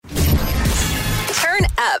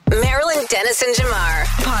Dennis and Jamar.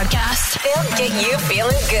 Podcast. They'll get you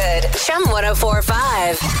feeling good. Chum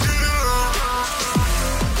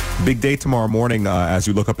 104.5. Big day tomorrow morning as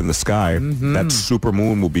you look up in the sky. That super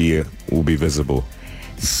moon will be visible.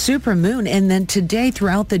 Super moon. And then today,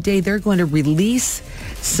 throughout the day, they're going to release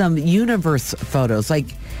some universe photos. Like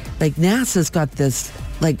NASA's got this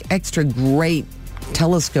extra great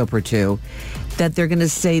telescope or two that they're going to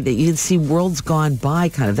say that you can see worlds gone by,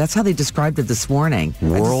 kind of. That's how they described it this morning.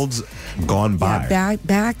 Worlds gone by. Yeah,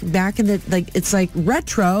 back in the, it's like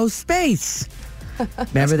retro space.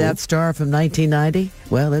 Remember that star from 1990?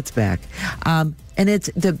 Well, it's back. And it's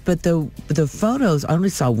the photos, I only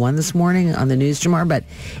saw one this morning on the news, Jamar, but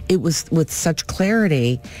it was with such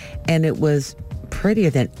clarity, and it was prettier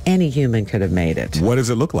than any human could have made it. What does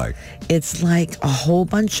it look like? It's like a whole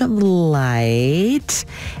bunch of light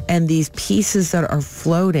and these pieces that are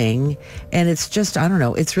floating, and it's just, I don't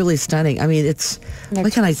know, it's really stunning. I mean, it's,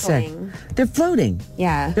 what can I say? They're floating.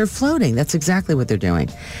 Yeah. They're floating. That's exactly what they're doing.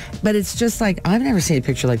 But it's just like, I've never seen a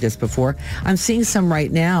picture like this before. I'm seeing some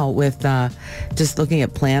right now with just looking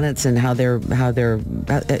at planets and how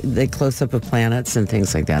they close up of planets and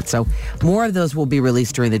things like that. So more of those will be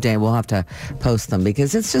released during the day. We'll have to post them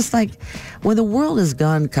because it's just like when the world is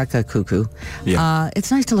gone caca cuckoo,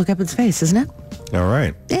 it's nice to look up in space, isn't it? All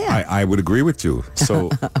right. Yeah. I would agree with you. So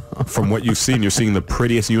from what you've seen, you're seeing the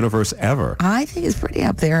prettiest universe ever. I think it's pretty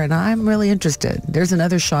up there, and I'm really interested. There's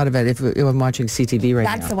another shot of it if I'm watching CTV right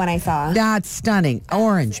now. That's the one I saw. That's stunning.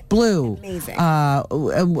 Orange, blue, amazing. A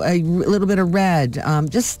little bit of red.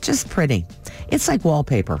 Just pretty. It's like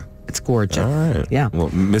wallpaper. It's gorgeous. All right. Yeah. Well,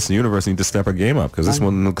 Miss Universe needs to step her game up because this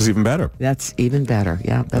one looks even better. That's even better.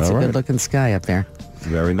 Yeah. That's All a right. good-looking sky up there.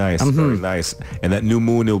 Very nice. Very nice. And that new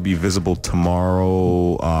moon, it'll be visible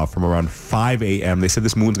tomorrow from around 5 a.m. They said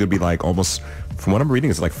this moon's going to be like almost, from what I'm reading,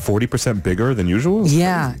 it's like 40% bigger than usual.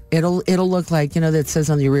 Yeah. It'll look like, that says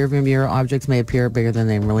on the rearview mirror, objects may appear bigger than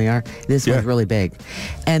they really are. This one's really big.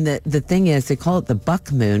 And the thing is, they call it the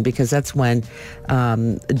buck moon because that's when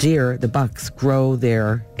deer, the bucks, grow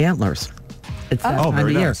their antlers. It's that time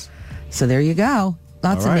very of year. nice. So there you go.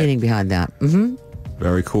 Lots of meaning behind that. Mm-hmm.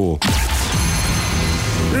 Very cool.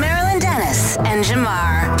 Marilyn Dennis and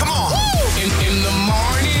Jamar. Come on. In the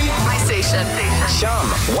morning. My station. Chum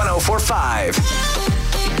 104.5.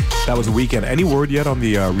 That was a weekend. Any word yet on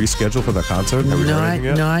the reschedule for the concert? Have we heard anything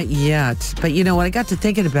yet? Not yet. But you know what? I got to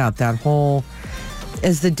thinking about that whole,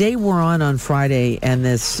 as the day wore on Friday and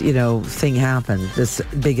this, thing happened, this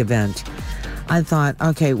big event, I thought,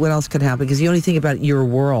 okay, what else could happen? Because you only think about your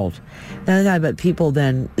world. Then I thought about people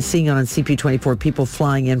then seeing on CP24, people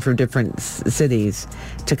flying in from different cities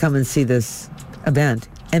to come and see this event.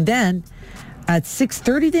 And then at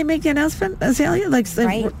 6:30, they make the announcement, Azalea?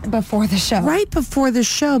 Right before the show. Right before the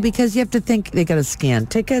show, because you have to think they got to scan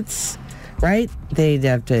tickets, right? They'd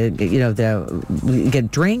have to,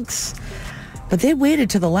 get drinks. But they waited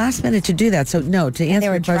till the last minute to do that. So, no, to answer They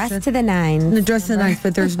were your question. dressed to the nines. Dressed to the nines,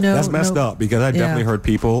 but there's no... That's messed up because I definitely heard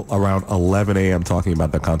people around 11 a.m. talking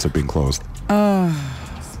about the concert being closed. I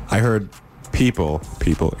heard people,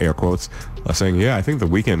 air quotes, saying, yeah, I think the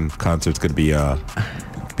weekend concert's going to be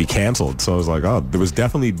canceled. So I was like, there was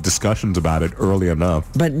definitely discussions about it early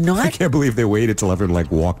enough. But not... I can't believe they waited till everyone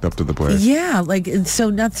walked up to the place. Yeah,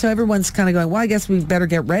 so everyone's kind of going, well, I guess we better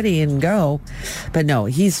get ready and go. But no,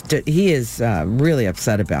 he is really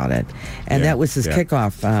upset about it. And that was his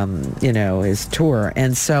kickoff, his tour.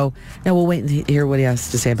 And so now we'll wait and hear what he has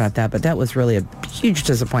to say about that. But that was really a huge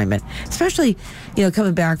disappointment, especially,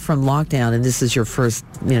 coming back from lockdown and this is your first,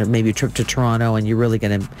 maybe trip to Toronto and you're really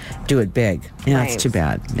going to do it big. Yeah, Right. It's too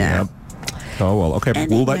bad. Yeah. Yep. Oh, well, okay.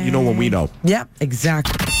 Anyway. We'll let you know when we know. Yep,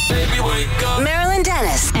 exactly. Baby, wake up. Marilyn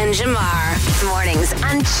Dennis and Jamar. Mornings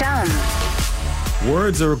on Chum.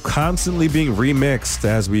 Words are constantly being remixed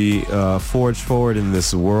as we forge forward in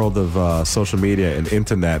this world of social media and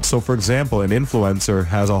internet. So, for example, an influencer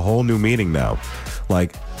has a whole new meaning now.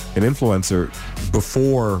 Like, an influencer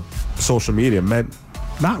before social media meant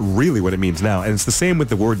not really what it means now. And it's the same with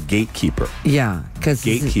the word gatekeeper. Yeah, because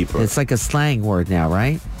Gatekeeper. it's like a slang word now,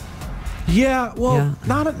 right? Yeah, well, Yeah.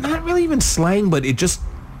 not really even slang, but it just...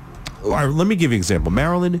 All right, let me give you an example.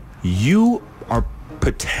 Marilyn, you are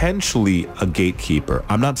potentially a gatekeeper.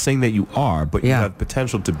 I'm not saying that you are, but you have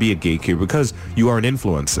potential to be a gatekeeper because you are an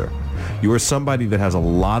influencer. You are somebody that has a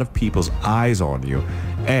lot of people's eyes on you.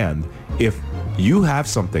 And if you have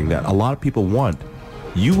something that a lot of people want,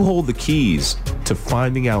 you hold the keys to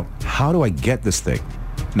finding out, how do I get this thing?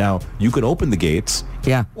 Now, you could open the gates,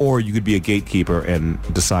 or you could be a gatekeeper and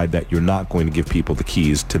decide that you're not going to give people the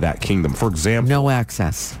keys to that kingdom. For example, no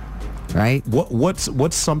access, right?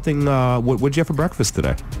 What's something? What'd you have for breakfast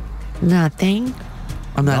today? Nothing.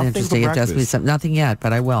 I'm not Nothing interested. for You have to ask me breakfast? something. Nothing yet,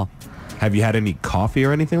 but I will. Have you had any coffee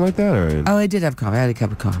or anything like that? Or? Oh, I did have coffee. I had a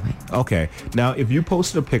cup of coffee. Okay. Now, if you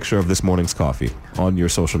posted a picture of this morning's coffee on your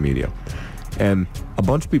social media, and a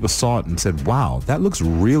bunch of people saw it and said, wow, that looks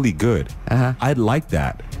really good. I'd like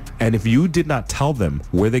that. And if you did not tell them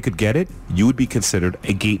where they could get it, you would be considered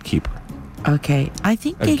a gatekeeper. Okay. I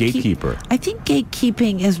think A gatekeeper. I think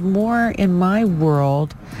gatekeeping is more in my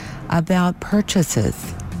world about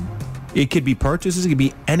purchases. It could be purchases. It could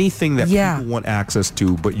be anything that people want access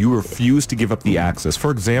to, but you refuse to give up the access.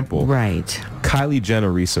 For example, Kylie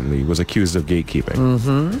Jenner recently was accused of gatekeeping.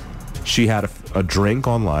 Mm-hmm. She had a drink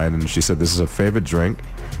online, and she said, this is her favorite drink,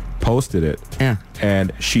 posted it,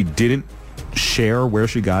 and she didn't share where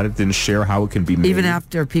she got it, didn't share how it can be made. Even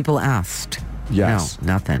after people asked. Yes.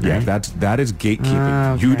 No, nothing. Yeah, right? that is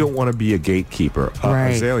gatekeeping. Okay. You don't want to be a gatekeeper.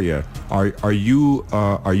 Right. Azalea, are you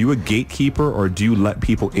a gatekeeper, or do you let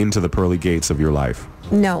people into the pearly gates of your life?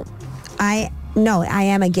 No, I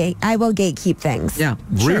am a gate. I will gatekeep things. Yeah.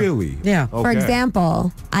 Really? Yeah. Okay. For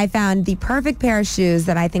example, I found the perfect pair of shoes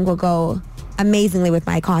that I think will go amazingly with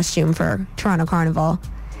my costume for Toronto Carnival.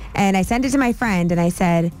 And I sent it to my friend and I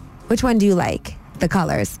said, which one do you like? The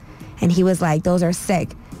colors. And he was like, those are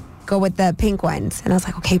sick. Go with the pink ones. And I was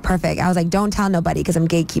like, okay, perfect. I was like, don't tell nobody because I'm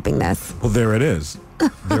gatekeeping this. Well, there it is.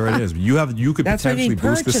 There it is. You could That's what I potentially mean,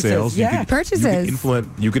 boost the purchases, sales. yeah. Purchases.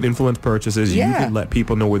 You could influence purchases. You Yeah. could let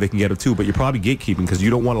people know where they can get it too, but you're probably gatekeeping because you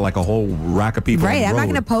don't want like a whole rack of people. Right. on I'm the not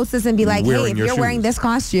going to road post this and be like, hey, wearing if your you're wearing shoes. this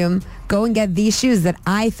costume, go and get these shoes that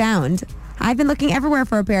I found. I've been looking everywhere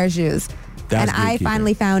for a pair of shoes. That's and I gatekeeping.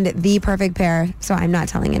 finally found the perfect pair, so I'm not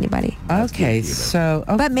telling anybody. Okay, so...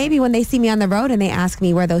 Okay. But maybe when they see me on the road and they ask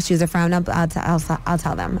me where those shoes are from, I'll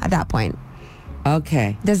tell them at that point.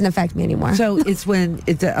 Okay. Doesn't affect me anymore. So it's when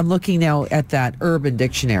I'm looking now at that Urban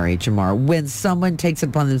Dictionary, Jamar, when someone takes it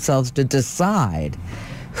upon themselves to decide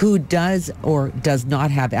who does or does not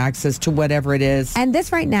have access to whatever it is and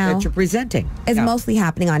this right now that you're presenting is mostly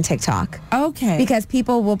happening on TikTok. Okay. Because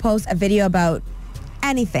people will post a video about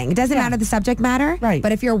anything. It doesn't matter the subject matter. Right.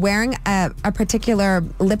 But if you're wearing a particular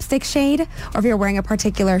lipstick shade or if you're wearing a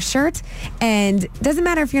particular shirt, and it doesn't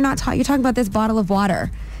matter if you're talking about this bottle of water.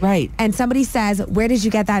 Right. And somebody says, where did you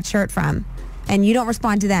get that shirt from? And you don't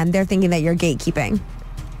respond to them. They're thinking that you're gatekeeping.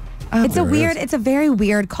 It's a very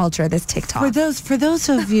weird culture, this TikTok. For those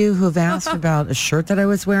of you who have asked about a shirt that I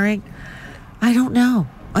was wearing, I don't know.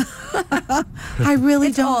 I really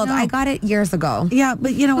it's don't old. know. I got it years ago. Yeah,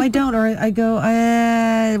 but I don't, or I go,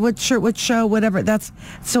 what shirt, what show, whatever. That's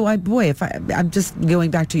so. I'm just going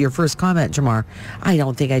back to your first comment, Jamar. I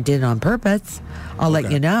don't think I did it on purpose. I'll let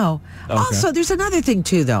you know. Okay. Also, there's another thing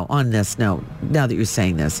too, though. On this note, now that you're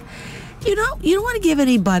saying this, you don't want to give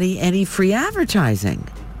anybody any free advertising,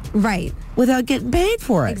 Right. without getting paid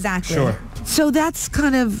for it. Exactly. Sure. So that's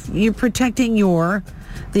kind of, you're protecting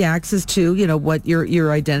the access to, what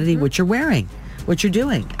your identity, what you're wearing, what you're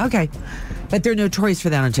doing. Okay. But they're notorious for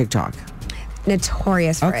that on TikTok.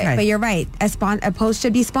 Notorious for it. But you're right. A post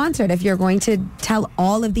should be sponsored if you're going to tell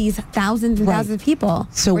all of these thousands and thousands of people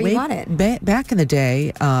So where you got it. Back in the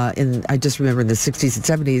day, I just remember in the 60s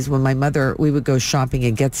and 70s, when my mother, we would go shopping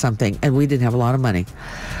and get something, and we didn't have a lot of money.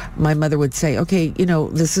 My mother would say, okay,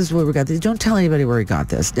 this is where we got this. Don't tell anybody where we got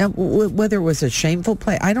this. Now, whether it was a shameful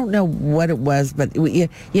play, I don't know what it was, but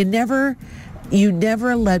you never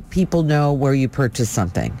let people know where you purchased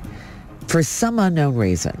something for some unknown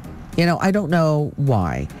reason. I don't know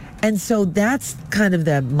why. And so that's kind of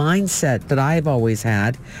the mindset that I've always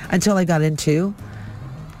had until I got into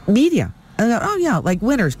media. I thought, oh yeah, like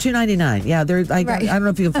Winners, $2.99. Yeah, they're like, Right. I don't know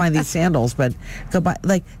if you can find these sandals, but go buy,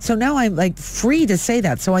 so now I'm like free to say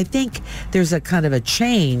that. So I think there's a kind of a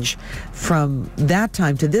change from that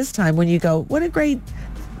time to this time when you go, what a great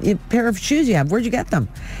pair of shoes you have. Where'd you get them?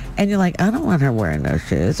 And you're like, I don't want her wearing those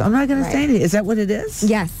shoes. I'm not going to say anything. Is that what it is?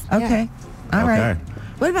 Yes. Okay. All right.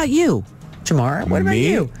 What about you, Jamar? What about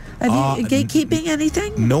Me? you? Have you gatekeeping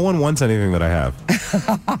anything? No one wants anything that I have.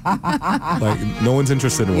 No one's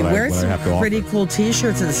interested in You what I wear have to some offer. pretty cool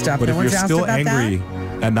T-shirts and stuff. But no if one's you're asked still about angry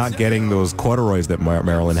that? and not getting those corduroys that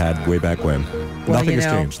Marilyn had way back when, nothing has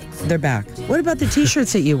changed. They're back. What about the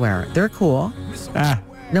T-shirts that you wear? They're cool.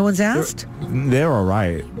 No one's asked? They're all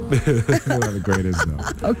right. They're not the greatest,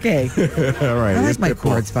 though. Okay. All right. I here's like my Pitbull.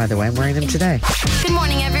 cords, by the way. I'm wearing them today. Good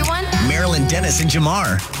morning, everyone. Marilyn Dennis and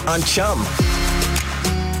Jamar on Chum.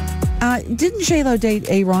 Didn't J-Lo date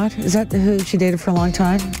A-Rod? Is that who she dated for a long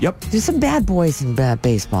time? Yep. There's some bad boys in bad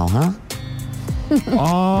baseball, huh?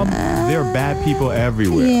 There are bad people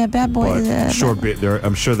everywhere. Yeah, bad boys. I'm sure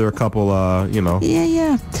there are a couple,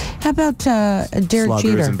 Yeah. How about Derek sluggers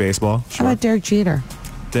Jeter? in baseball. How about Derek Jeter?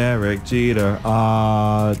 Derek Jeter.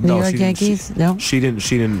 New No, York she Yankees? Didn't, No? She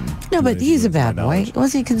didn't. No, do but anything he's a with my bad boy. knowledge.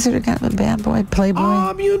 Was he considered kind of a bad boy?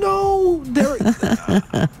 Playboy? You know, Derek.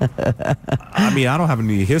 I mean, I don't have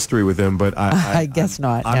any history with him, but I guess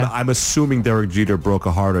not. No. I'm assuming Derek Jeter broke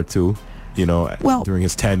a heart or two, during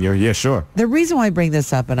his tenure. Yeah, sure. The reason why I bring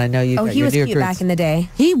this up, and I know you got he your was dear cute groups- back in the day.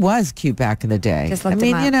 He was cute back in the day. Just looked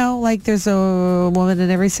him up. Like there's a woman in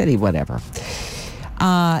every city, whatever.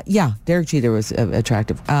 Derek Jeter was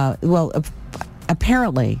attractive.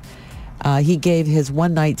 Apparently, he gave his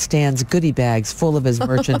one-night stands goodie bags full of his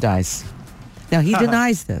merchandise. Now, he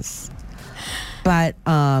denies this. But,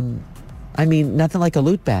 nothing like a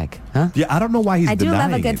loot bag, huh? Yeah, I don't know why he's I do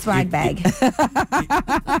denying love a good it. swag bag.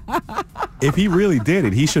 If he really did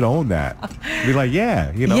it, he should own that. Be like,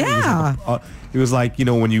 yeah, Yeah. It was like,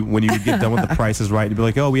 when you get done with the Price is Right, you'd be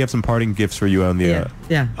like, oh, we have some parting gifts for you on the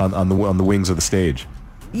on the wings of the stage.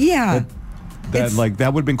 Yeah. That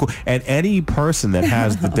would have been cool. And any person that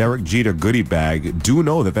has the Derek Jeter goodie bag do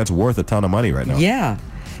know that that's worth a ton of money right now. Yeah.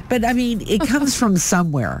 But, it comes from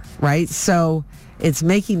somewhere, right? So it's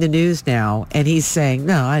making the news now, and he's saying,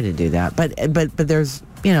 no, I didn't do that. But there's,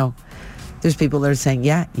 there's people that are saying,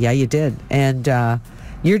 yeah, you did. And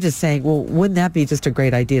you're just saying, well, wouldn't that be just a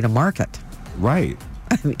great idea to market? Right.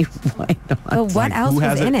 I mean, why not? But what else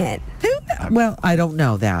was in it? Well, I don't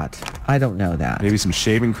know that. Maybe some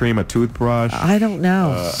shaving cream, a toothbrush. I don't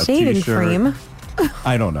know. a Shaving t-shirt. cream.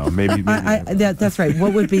 I don't know. Maybe. That's right.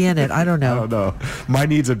 What would be in it? I don't I know. don't know. My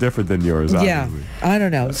needs are different than yours. Yeah, Obviously. I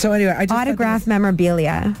don't know. So anyway, I just Autograph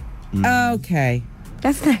memorabilia. Okay,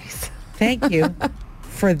 That's nice. thank you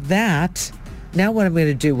for that. Now what I'm going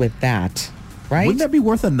to do with that, right? Wouldn't that be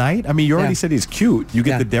worth a night? I mean, you already Yeah. said he's cute. You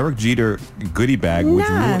get Yeah. the Derek Jeter goodie bag, which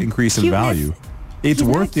Nah, will increase in cuteness- value. It's he's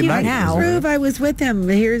not worth the cute night. now. isn't it? Prove I was with him.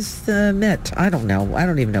 Here's the mitt. I don't know. I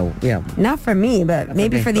don't even know. Yeah. Not for me, but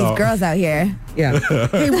maybe okay. for these Oh. girls out here. Yeah.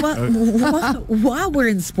 Hey, while we're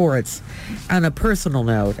in sports, on a personal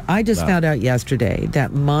note, I just found out yesterday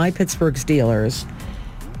that my Pittsburgh Steelers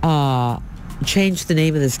changed the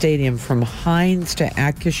name of the stadium from Heinz to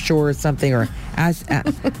Acrisure or something, or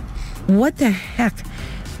what the heck?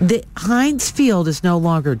 The Heinz Field is no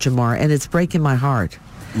longer, Jamar, and it's breaking my heart.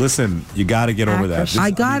 Listen, you got to get over that. This-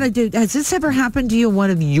 I gotta do. Has this ever happened to you in one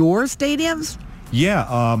of your stadiums?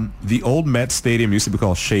 Yeah, the old Met Stadium used to be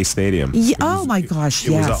called Shea Stadium. Yeah, oh my gosh,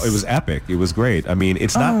 yes. It was epic. It was great. I mean,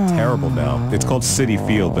 it's not terrible now. It's called Citi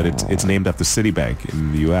Field, but it's named after Citibank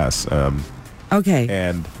in the U.S. Okay.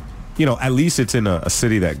 And, at least it's in a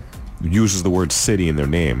city that uses the word city in their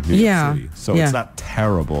name. New York Yeah, City. So yeah. it's not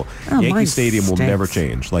terrible. Oh, Yankee mine Stadium will stinks. never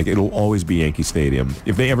change. Like, it'll always be Yankee Stadium.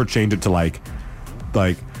 If they ever change it to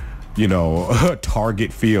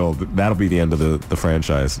Target Field, that'll be the end of the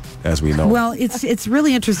franchise as we know. Well, it's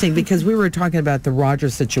really interesting because we were talking about the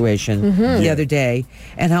Rogers situation the other day,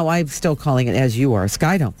 and how I'm still calling it, as you are,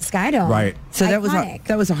 Skydome. Skydome. Right. So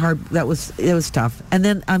Iconic. it was tough. And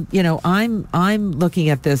then I'm looking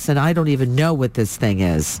at this, and I don't even know what this thing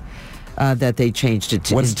is that they changed it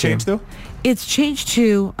to. What's it changed to? It's changed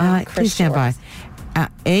to. Please stand by.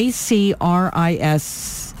 ACRISURE.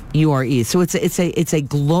 So it's a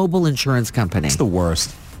global insurance company. It's the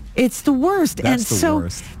worst. It's the worst. That's the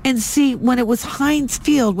worst. And see, when it was Heinz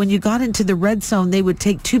Field, when you got into the red zone, they would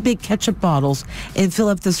take 2 big ketchup bottles and fill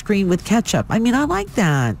up the screen with ketchup. I mean, I like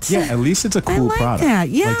that. Yeah, at least it's a cool like product. that,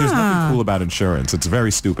 Like, there's yeah. nothing cool about insurance. It's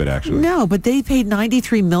very stupid, actually. No, but they paid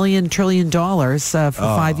 $93 trillion for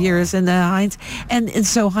 5 years, and the Heinz, and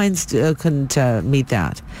so Heinz couldn't meet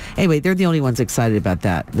that. Anyway, they're the only ones excited about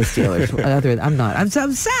that. The Steelers. I'm not. I'm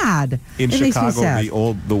sad. In It makes me Chicago, sad.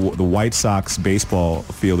 the White Sox baseball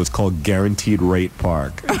field is called Guaranteed Rate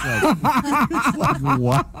Park. It's like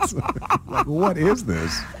what? Like, what is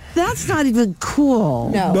this? That's not even cool.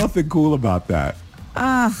 No. Nothing cool about that.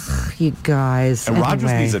 You guys. And Rogers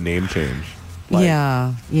Anyway. needs a name change. Like,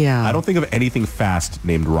 yeah. I don't think of anything fast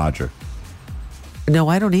named Roger. No,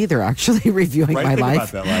 I don't either, actually, reviewing Right? my Think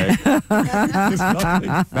life. about that. Like, there's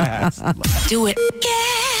nothing fast. Do it.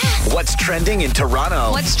 Yeah. What's trending in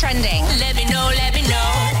Toronto? What's trending? Let me know, let me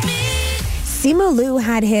know. Simu Liu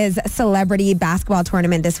had his celebrity basketball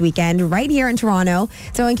tournament this weekend right here in Toronto.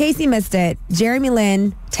 So in case you missed it, Jeremy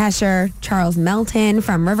Lin, Tesher, Charles Melton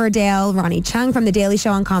from Riverdale, Ronnie Chung from The Daily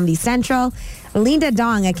Show on Comedy Central, Linda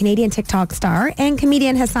Dong, a Canadian TikTok star, and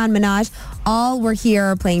comedian Hassan Minaj all were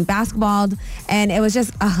here playing basketball, and it was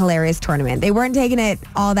just a hilarious tournament. They weren't taking it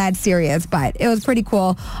all that serious, but it was pretty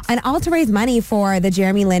cool. And all to raise money for the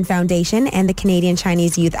Jeremy Lin Foundation and the Canadian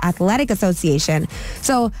Chinese Youth Athletic Association.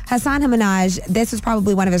 So Hassan Minaj, this was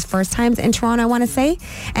probably one of his first times in Toronto, I want to say,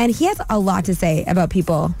 and he has a lot to say about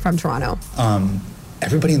people from Toronto.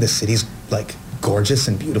 everybody in the city's like gorgeous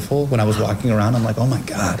and beautiful. When I was walking around, I'm like, oh my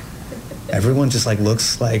God. Everyone just like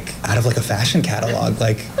looks like out of like a fashion catalog.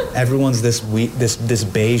 Like everyone's this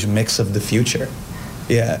beige mix of the future.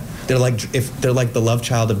 Yeah, they're like the love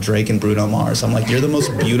child of Drake and Bruno Mars. I'm like, you're the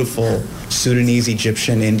most beautiful Sudanese,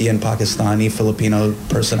 Egyptian, Indian, Pakistani, Filipino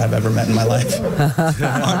person I've ever met in my life.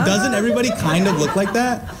 Doesn't everybody kind of look like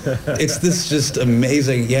that? It's this just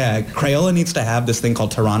amazing. Yeah, Crayola needs to have this thing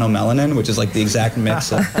called Toronto Melanin, which is like the exact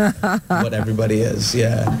mix of what everybody is.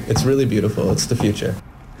 Yeah, it's really beautiful. It's the future.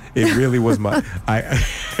 It really was my...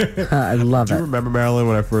 I love Do it. you remember, Marilyn,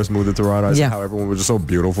 when I first moved to Toronto? I said how everyone was just so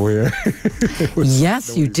beautiful here.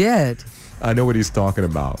 Yes, you did. I know what he's talking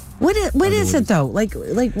about. What is it though? Like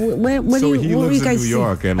what So do he you what do lives you guys in New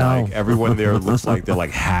York, and like Oh. everyone there looks like they're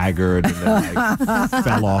like haggard and they like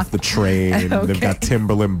fell off the train. And they've got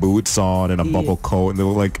Timberland boots on and a bubble coat, and they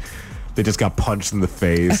look like they just got punched in the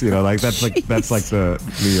face. You know, like that's like the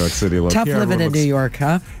New York City look. Tough Here, living everyone in New looks- York,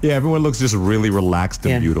 huh? Yeah, everyone looks just really relaxed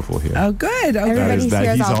and Yeah. beautiful here. Oh, good. Okay. Everybody's that-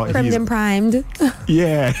 here is he's all all- primed he's- and primed.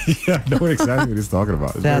 Yeah, I know exactly what he's talking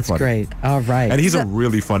about. It's very That's funny. great. All right. And he's a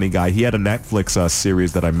really funny guy. He had a Netflix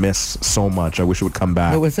series that I miss so much. I wish it would come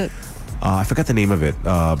back. What was it? I forgot the name of it,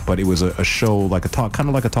 but it was a show, like kind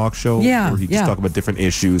of like a talk show. Yeah, where he just yeah. talk about different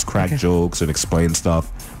issues, crack jokes, and explain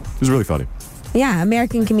stuff. It was really funny. Yeah,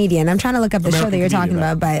 American Comedian. I'm trying to look up the show that you're talking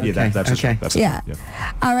about, but that's a show. Okay. That's a yeah. show,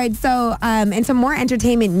 All right. So, in some more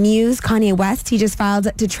entertainment news, Kanye West, he just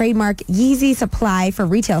filed to trademark Yeezy Supply for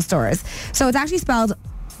retail stores. So it's actually spelled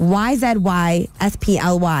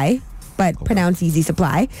YZYSPLY, but pronounced Yeezy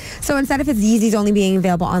Supply. So instead of his Yeezys only being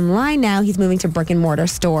available online now, he's moving to brick and mortar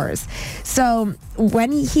stores. So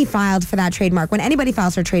when he filed for that trademark, when anybody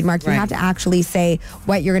files for a trademark, you Right. have to actually say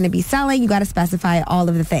what you're going to be selling. You got to specify all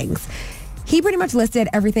of the things. He pretty much listed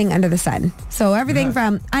everything under the sun. So everything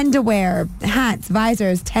from underwear, hats,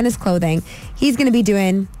 visors, tennis clothing. He's going to be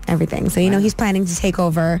doing everything. So, he's planning to take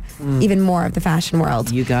over even more of the fashion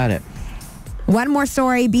world. You got it. One more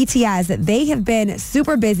story, BTS. They have been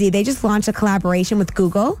super busy. They just launched a collaboration with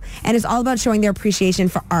Google, and it's all about showing their appreciation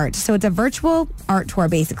for art. So it's a virtual art tour,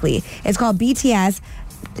 basically. It's called BTS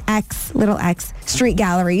X Street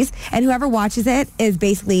Galleries, and whoever watches it is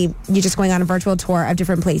basically you're just going on a virtual tour of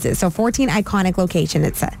different places. So 14 iconic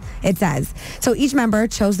locations, it says. So each member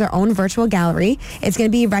chose their own virtual gallery. It's going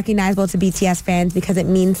to be recognizable to BTS fans because it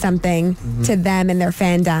means something to them and their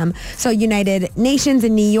fandom. So United Nations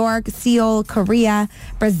in New York, Seoul, Korea,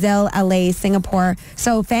 Brazil, LA, Singapore.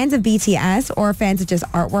 So fans of BTS or fans of just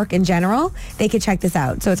artwork in general, they could check this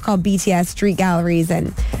out. So it's called BTS Street Galleries,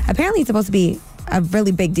 and apparently it's supposed to be a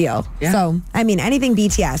really big deal. Yeah. So, I mean, anything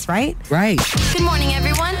BTS, right? Right. Good morning,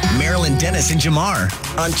 everyone. Marilyn Dennis and Jamar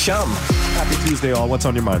on Chum. Happy Tuesday, all. What's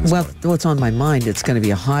on your mind? Well, what's on my mind? It's going to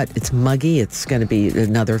be it's muggy. It's going to be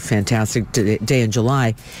another fantastic day in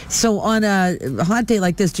July. So on a hot day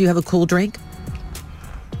like this, do you have a cool drink?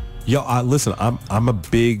 Yo, listen, I'm a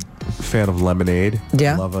big fan of lemonade.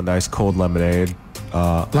 Yeah. Love a nice cold lemonade.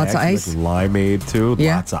 Lots of ice? Like limeade too.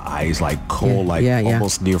 Yeah. Lots of ice, like cold, Yeah, yeah.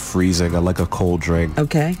 almost near freezing. I like a cold drink.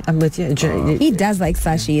 Okay, I'm with you. He does like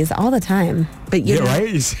slushies all the time. But you know, right?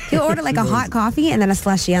 He'll order like a hot coffee and then a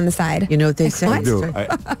slushie on the side. You know what they say? What? Do.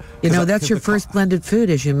 That's your first blended food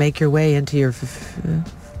as you make your way into your late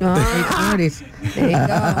 40s. There you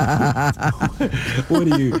go. What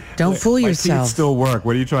do you? Don't fool my yourself. teeth still work.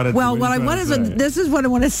 What are you trying to? Well, what what are I you want trying is to say? this is what I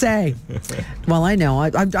want to say. Well, I know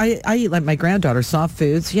I eat like my granddaughter, soft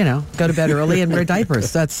foods. Go to bed early and wear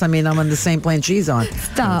diapers. I'm on the same plane she's on.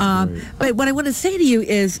 Stop. But what I want to say to you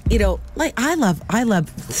is, like I love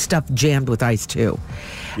stuff jammed with ice too.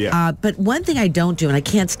 Yeah. But one thing I don't do, and I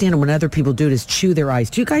can't stand it when other people do it, is chew their ice.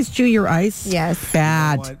 Do you guys chew your ice? Yes.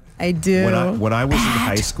 Bad. You know what? I do. When I was in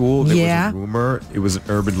high school, there Yeah. was a rumor. It was an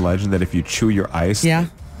urban legend that if you chew your ice, Yeah.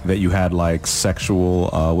 that you had like sexual.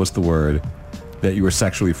 What's the word? That you were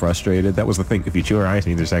sexually frustrated. That was the thing. If you chew your ice,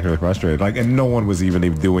 means you're sexually frustrated. Like, and no one was even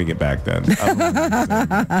doing it back then.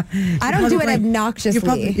 I don't do it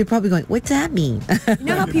obnoxiously. You're probably going, what's that mean? You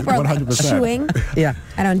know how people are like 100%. chewing? Yeah.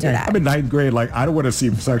 I don't do I'm that. in ninth grade. Like, I don't want to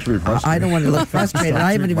seem sexually frustrated. I don't want to look frustrated.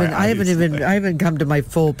 I haven't come to my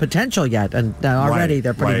full potential yet, and already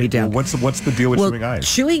they're putting me down. Well, what's the deal with chewing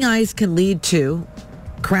ice? Chewing ice can lead to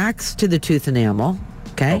cracks to the tooth enamel.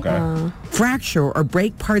 Okay. Fracture or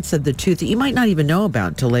break parts of the tooth that you might not even know about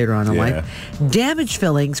until later on in life. Damaged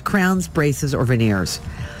fillings, crowns, braces, or veneers.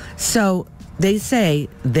 So they say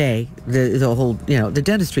the whole, the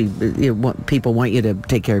dentistry, people want you to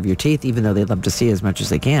take care of your teeth, even though they love to see as much as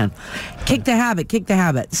they can. Kick the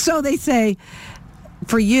habit. So they say,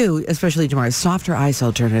 for you, especially tomorrow, softer ice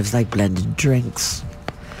alternatives like blended drinks.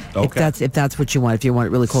 Okay. If that's what you want, if you want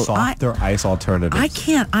it really cold. Softer ice alternatives.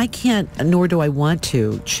 I can't, nor do I want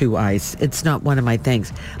to chew ice. It's not one of my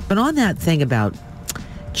things. But on that thing about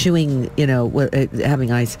chewing,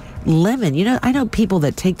 having ice, lemon, I know people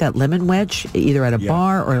that take that lemon wedge either at a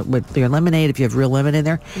bar or with your lemonade, if you have real lemon in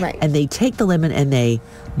there. Right. And they take the lemon and they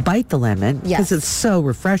bite the lemon because it's so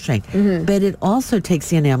refreshing. Mm-hmm. But it also takes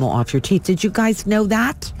the enamel off your teeth. Did you guys know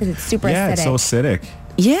that? Because it's super Yeah, acidic. it's so acidic.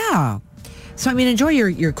 Yeah. So, I mean, enjoy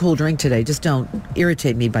your cool drink today. Just don't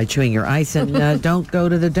irritate me by chewing your ice, and don't go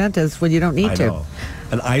to the dentist when you don't need to. Know.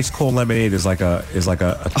 An ice cold lemonade is like a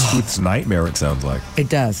tooth's nightmare. It sounds like It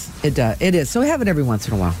does. It is. So have it every once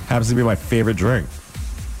in a while. happens to be my favorite drink.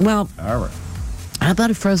 Well, All right, how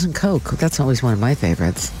about a frozen Coke? That's always one of my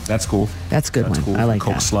favorites. that's cool. That's a good one. Cool. I like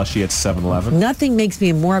Coke that. slushy at 7-Eleven. Nothing makes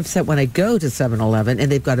me more upset when I go to 7-Eleven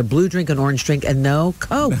and they've got a blue drink, an orange drink, and no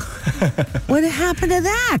Coke. What happened to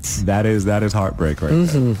that? That is heartbreak right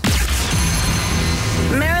there.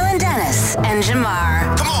 Marilyn Dennis and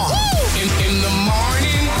Jamar. Come on. In the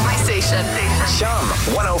morning. My station. Chum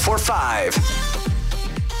 1045.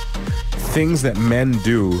 Things that men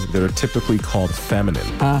do that are typically called feminine.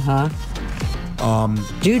 Do I don't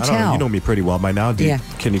know, tell. you know me pretty well by now. Yeah.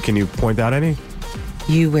 Can you point out any?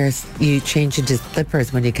 You change into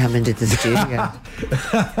slippers when you come into the studio.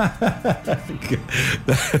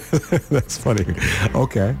 That's funny.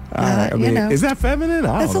 Okay. All right. I mean, is that feminine?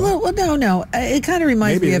 I That's a don't know. little. No. It kind of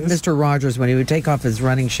reminds Maybe me it of is. Mr. Rogers when he would take off his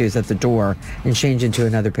running shoes at the door and change into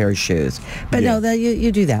another pair of shoes. But Yeah. no,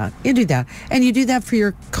 you do that. You do that, and you do that for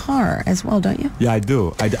your car as well, don't you? Yeah, I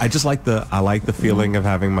do. I just like the feeling of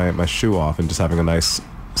having my shoe off and just having a nice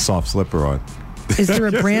soft slipper on. Is there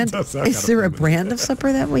a Yes, it brand? does sound Is kinda there a feminine. brand of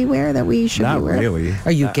slipper that we wear that we should Not be wearing? really.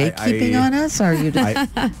 Are you I- gatekeeping I- on us? Or are you just?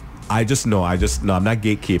 I just know. No, I'm not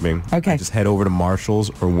gatekeeping. Okay. I just head over to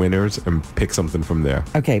Marshalls or Winners and pick something from there.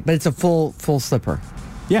 Okay, but it's a full slipper.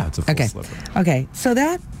 Yeah, it's a full Okay. slipper. Okay, so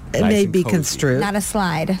that Nice may and be cozy. construed. Not a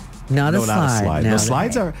slide. Not No, a slide. not a slide. No, No,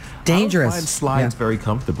 slides are dangerous. I don't find slides Yeah. very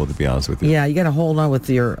comfortable, to be honest with you. Yeah, you got to hold on with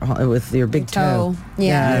your big toe. Toe.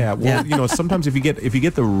 Yeah. Yeah, well, sometimes if you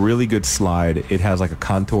get the really good slide, it has like a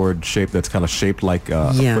contoured shape that's kind of shaped like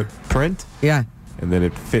a footprint, Yeah. and then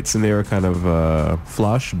it fits in there kind of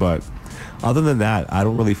flush. But other than that, I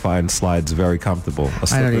don't really find slides very comfortable. A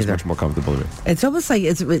slipper is either. much more comfortable to me. It's almost like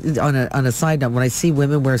it's on a side note. When I see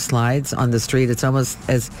women wear slides on the street, it's almost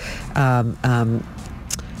as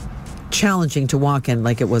challenging to walk in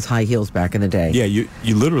like it was high heels back in the day. Yeah, you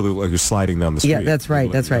literally look like you're sliding down the street. Yeah, that's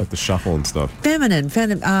right, that's You right. have to shuffle and stuff. Feminine.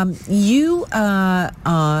 You no.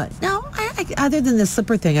 Other than the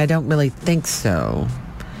slipper thing, I don't really think so.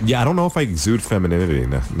 Yeah, I don't know if I exude femininity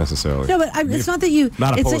necessarily. No, but it's not that you.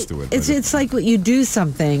 Not it's opposed to it, but- It's like what you do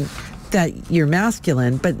something that you're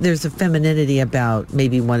masculine, but there's a femininity about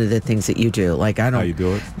maybe one of the things that you do. Like I don't. How you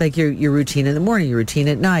do it? Like your routine in the morning, your routine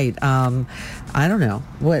at night. I don't know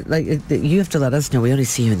what. Like you have to let us know. We only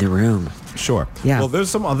see you in the room. Sure. Yeah. Well, there's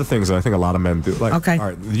some other things that I think a lot of men do. Like, Okay. all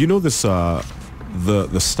right, you know this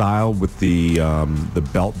the style with the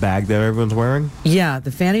belt bag that everyone's wearing? Yeah,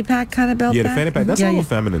 the fanny pack kind of belt. Yeah, the bag? fanny pack. That's yeah, a little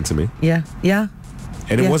feminine to me. Yeah, yeah.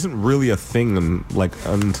 And Yeah. it wasn't really a thing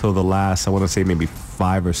until the last, I want to say maybe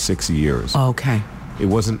 5 or 6 years. Okay. It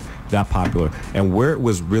wasn't that popular. And where it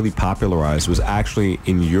was really popularized was actually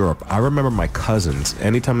in Europe. I remember my cousins,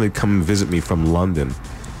 anytime they'd come and visit me from London,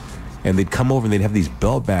 and they'd come over and they'd have these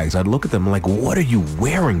belt bags, I'd look at them like, what are you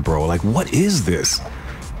wearing, bro? Like, what is this?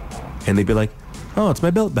 And they'd be like, oh, it's my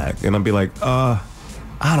belt bag. And I'd be like, I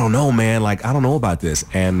don't know, man. Like, I don't know about this.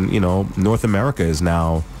 And, North America is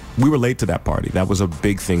now, we were late to that party. That was a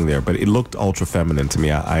big thing there, but it looked ultra feminine to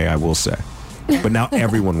me, I will say. But now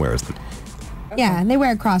everyone wears them. Yeah, and they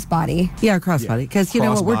wear a crossbody. Yeah, crossbody. Because you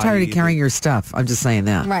know what? We're tired of Crossbody. carrying your stuff. I'm just saying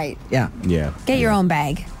that. Right. Yeah. Yeah. Get your own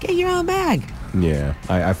bag. Get your own bag. Yeah.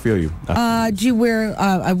 I feel you. Do you wear?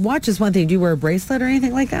 A watch is one thing. Do you wear a bracelet or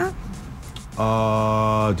anything like that?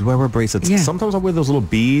 Do I wear bracelets? Yeah. Sometimes I wear those little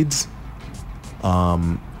beads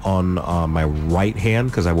on my right hand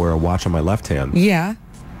because I wear a watch on my left hand. Yeah.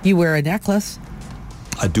 You wear a necklace.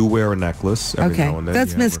 I do wear a necklace every Okay. now and then.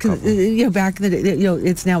 That's yeah, I wear a couple. back in the day,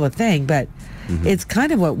 it's now a thing, but it's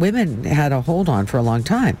kind of what women had a hold on for a long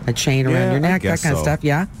time. A chain around Yeah, your I neck, that guess kind of so. stuff.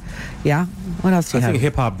 Yeah. Yeah. What else do I you think have?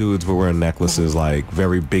 hip hop dudes were wearing necklaces, like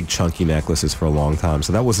very big chunky necklaces for a long time.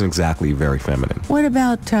 So that wasn't exactly very feminine. What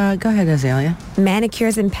about, go ahead, Azalea.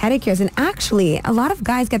 Manicures and pedicures. And actually, a lot of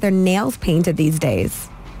guys get their nails painted these days.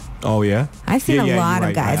 Oh, yeah? I've seen a you're lot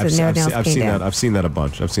of guys with their nails I've seen painted. that. I've seen that a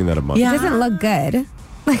bunch. Yeah. It doesn't look good.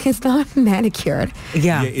 Like, it's not manicured.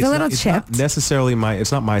 Yeah. It's a little It's chipped. not necessarily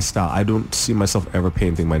it's not my style. I don't see myself ever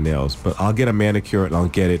painting my nails, but I'll get a manicure and I'll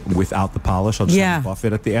get it without the polish. I'll just Yeah. buff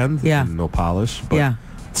it at the end. Yeah. And no polish. But Yeah.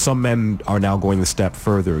 some men are now going the step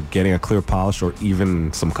further, getting a clear polish or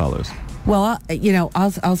even some colors. Well,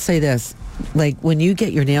 I'll say this. Like, when you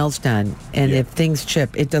get your nails done and Yeah. if things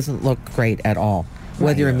chip, it doesn't look great at all.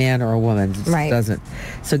 Whether you're a man or a woman, it just Right. doesn't.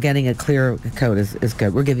 So getting a clear coat is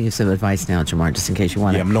good. We're giving you some advice now, Jamar, just in case you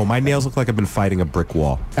want Yeah, to. no, my nails look like I've been fighting a brick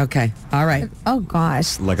wall. Okay. All right. Oh,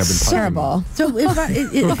 gosh. Like I've been punching- Terrible. So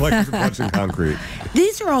if like I've been punching concrete.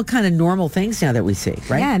 these are all kind of normal things now that we see,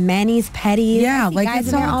 right? Yeah, manis, petties. Yeah, I see like guys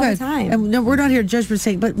it's in there all all good. the time. And no, we're not here to judge for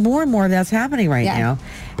saying, but more and more that's happening right Yeah. now,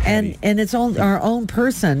 and it's all our own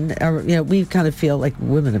person. We kind of feel like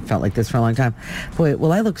women have felt like this for a long time. Boy,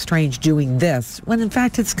 well, I look strange doing this when in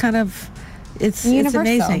fact it's kind of it's Universal.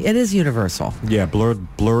 amazing. It is universal. Yeah,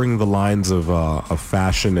 blurring the lines of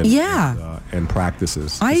fashion and Yeah. and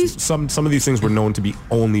practices. I used- some of these things were known to be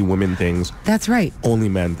only women things, That's right. only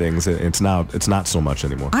men things. It's not so much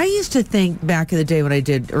anymore. I used to think back in the day when I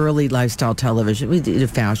did early lifestyle television, we did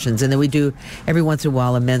fashions, and then we do every once in a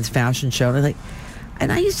while a men's fashion show.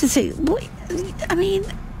 And I used to say, boy, I mean,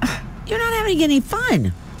 you're not having any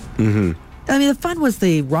fun. Mm-hmm. I mean, the fun was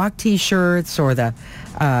the rock T-shirts or the,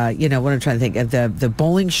 what I'm trying to think of, the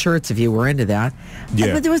bowling shirts if you were into that.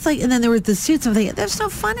 Yeah. But there was and then there were the suits. I'm thinking, there's no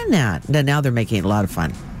fun in that. Now they're making it a lot of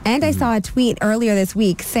fun. And I saw a tweet earlier this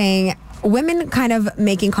week saying women kind of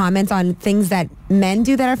making comments on things that men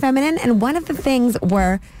do that are feminine. And one of the things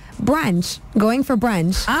were brunch, going for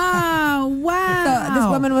brunch. Oh, wow. So this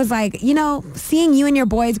woman was like, seeing you and your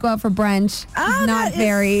boys go out for brunch is not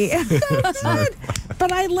very...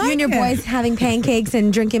 But I like you and your it. boys having pancakes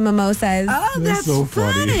and drinking mimosas. Oh, that's so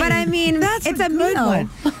funny. But I mean, That's it's a a good meal. one.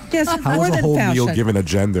 Yes, How more is a than whole fashion. meal given a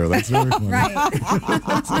gender? That's very funny.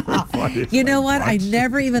 Right. You know what? I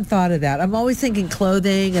never even thought of that. I'm always thinking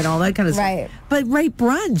clothing and all that kind of Right. stuff. But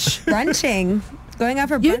brunch. Brunching. Going out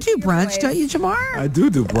for brunch. You do with your brunch, boys. don't you, Jamar? I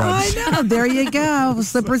do brunch. I know. There you go.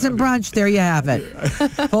 Slippers and brunch. There you have it.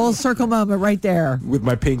 Full circle moment right there. With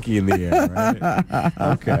my pinky in the air, right?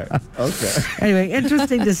 Okay. Anyway,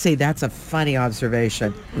 interesting to see. That's a funny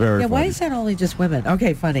observation. Very Why funny. is that only just women?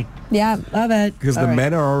 Okay, funny. Yeah. Love it. Because All the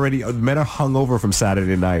right. men are hung over from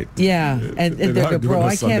Saturday night. Yeah, and They're they not go, doing bro, a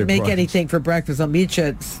I Sunday can't make brunch." anything for breakfast. I'll meet you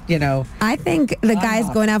at, I think the guys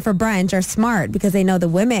going out for brunch are smart because they know the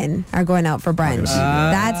women are going out for brunch.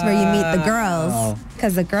 That's where you meet the girls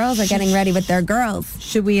because the girls are getting ready with their girls.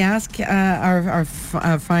 Should we ask our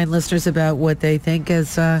fine listeners about what they think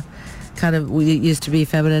is kind of, we used to be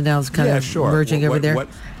feminine, now it's kind Yeah, of sure. merging over there?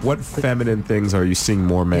 What feminine things are you seeing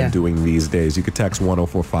more men Yeah. doing these days? You could text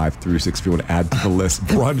 104536 if you want to add to the list.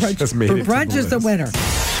 Brunch has made it. Brunch to the is the list. winner.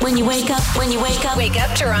 When you wake up, wake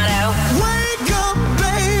up Toronto. Wake up,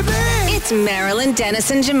 baby. It's Marilyn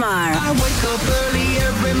Dennis and Jamar I wake up early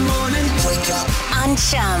every morning. Wake up. on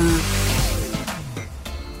Chum.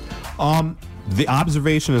 The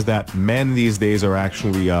observation is that men these days are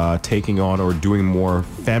actually taking on or doing more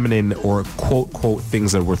feminine or quote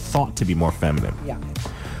things that were thought to be more feminine. Yeah.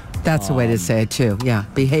 That's the way to say it, too. Yeah,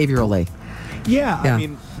 behaviorally. Yeah, Yeah. I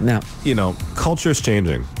mean, No. culture is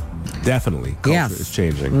changing. Definitely, culture Yes. is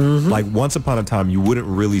changing. Like once upon a time, you wouldn't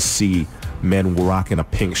really see men rocking a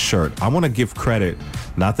pink shirt. I want to give credit,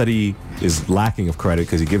 not that he is lacking of credit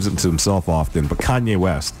because he gives it to himself often, but Kanye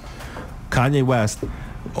West. Kanye West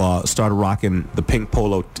started rocking the pink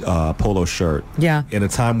polo shirt. Yeah. In a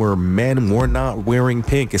time where men were not wearing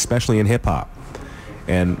pink, especially in hip hop.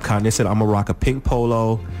 And Kanye said, I'm going to rock a pink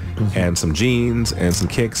polo and some jeans and some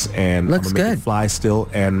kicks and Looks I'm going to make good. it fly still.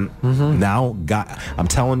 And now, I'm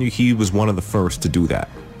telling you, he was one of the first to do that.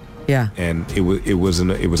 Yeah. And it was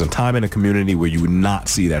a time in a community where you would not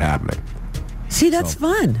see that happening. See, that's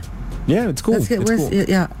fun. Yeah, it's cool. That's good. It's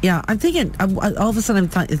cool. Yeah. I'm thinking, all of a sudden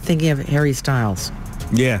I'm thinking of Harry Styles.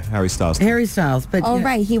 Yeah, Harry Styles. Harry Styles. But Oh,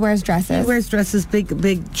 right. He wears dresses. He wears dresses,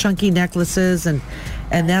 big chunky necklaces, and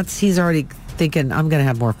he's already thinking I'm going to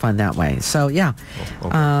have more fun that way. So yeah,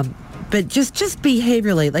 Okay. but just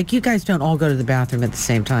behaviorally, like you guys don't all go to the bathroom at the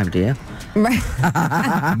same time, do you? Right.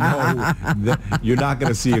 You're not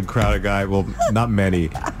going to see a crowded guy. Well, not many.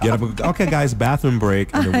 Get up. Okay, guys, bathroom break,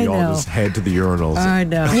 and then we I all know. just head to the urinals. I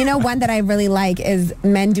know. You know, one that I really like is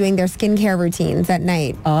men doing their skincare routines at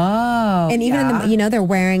night. Oh, And even in the, they're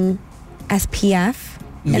wearing SPF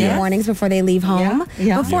in the Yes. mornings before they leave home.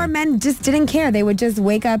 Yeah. Before, Yeah. men just didn't care. They would just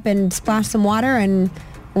wake up and splash some water and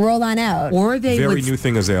roll on out. or they Very would new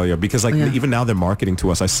thing, Azalea, because Yeah. even now they're marketing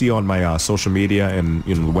to us. I see on my social media and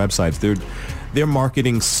the websites they're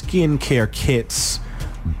marketing skincare kits,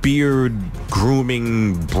 beard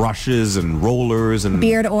grooming brushes and rollers and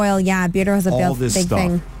Beard oil, yeah. Beard oil is a all big this stuff.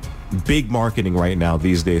 thing. Big marketing right now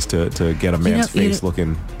these days to get a man's face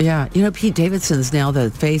looking. Yeah, Pete Davidson's now the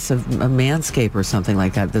face of a Manscaped or something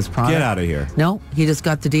like that. This product. Get out of here. No, he just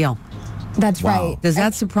got the deal. That's Wow. right. Does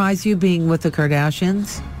that surprise you, being with the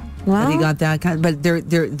Kardashians? Well, That he got that kind? But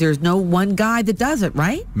there's no one guy that does it,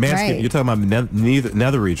 right? Manscaped, Right. you're talking about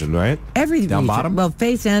nether region, right? Every Down region. bottom? Well,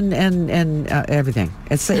 face and everything.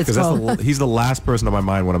 It's Because called. he's the last person on my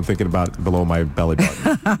mind when I'm thinking about below my belly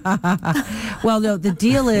button. Well, no, the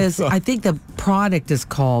deal is, I think the product is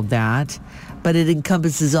called that, but it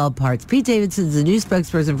encompasses all parts. Pete Davidson's the new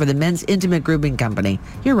spokesperson for the men's intimate grooming company.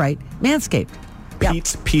 You're right, Manscaped.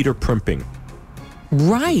 Peter Primping.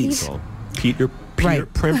 Right. So, Peter, Right.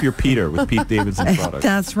 primp your Peter with Pete Davidson products.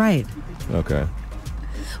 That's right. Okay.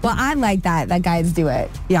 well, I like that guys do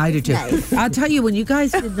it. Yeah, I do too. nice. I'll tell you, when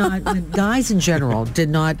guys in general did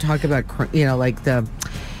not talk about, like the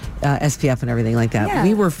SPF and everything like that, Yeah.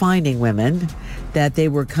 we were finding women that they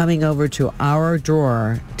were coming over to our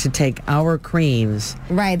drawer to take our creams.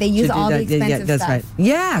 Right. They use to do all the that. Yeah, expensive that's stuff. right.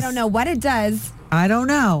 Yes. I don't know what it does, I don't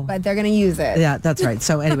know. but they're going to use it. Yeah, that's right.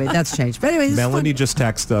 So anyway, that's changed. But anyway, this is Melanie fun. just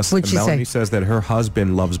texted us. What'd she Melanie say? says that her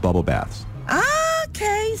husband loves bubble baths.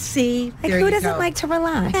 Okay, see. Like, There who you doesn't go. like to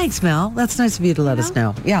relax? Thanks, Mel. That's nice of you to let us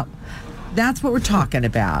know. Yeah. That's what we're talking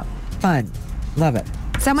about. Fun. Love it.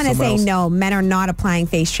 Someone is Someone saying else- no, men are not applying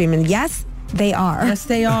face treatment. Yes, they are. Yes,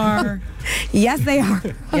 they are. Yes, they are.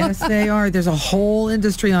 Yes, they are. There's a whole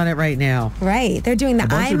industry on it right now. Right. They're doing the A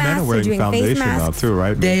bunch eye of men are masks. They're wearing doing face foundation now masks. too,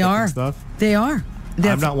 right? They Makeup and are. Stuff. They are.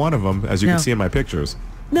 I'm not one of them, as you No. can see in my pictures.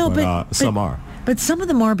 No, but some are. But some of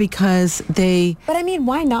them are because they But I mean,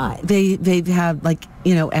 why not? they've had, like,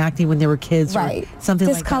 acne when they were kids, Right. or something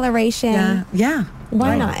like that. Discoloration. Yeah. Why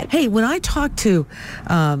Right. not? Hey, when I talk to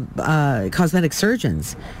cosmetic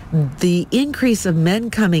surgeons, the increase of men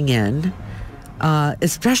coming in,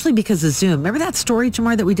 especially because of Zoom. Remember that story,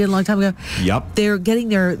 Jamar, that we did a long time ago? Yep. They're getting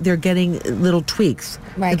little tweaks.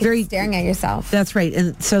 Right. They're 'cause you're staring at yourself. That's right.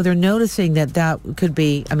 And so they're noticing that could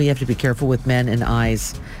be, you have to be careful with men and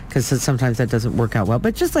eyes, because sometimes that doesn't work out well.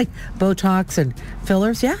 But just like Botox and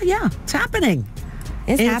fillers, yeah, it's happening.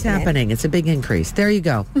 It's happening. It's a big increase. There you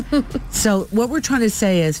go. So what we're trying to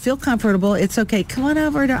say is, feel comfortable. It's okay. Come on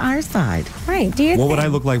over to our side. Right. Do you What would I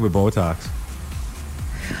look like with Botox?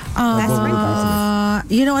 That's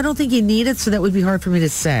I don't think you need it, so that would be hard for me to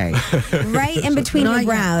say. right in between Not your yet.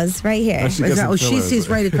 brows, right here. She got some She fillers. sees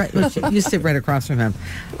right across. Well, you sit right across from him.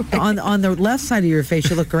 On the left side of your face,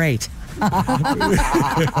 you look great.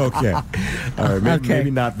 Okay. All right.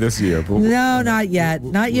 Maybe not this year. But No, not yet.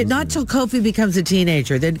 Not yet. Not till Kofi becomes a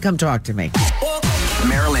teenager. Then come talk to me.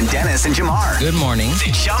 Marilyn Dennis and Jamar. Good morning.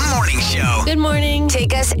 The Chum Morning Show. Good morning.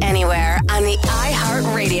 Take us anywhere on the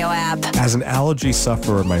iHeartRadio app. As an allergy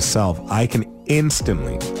sufferer myself, I can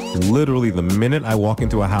instantly, literally the minute I walk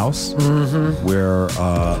into a house where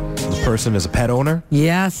the person is a pet owner,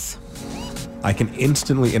 Yes. I can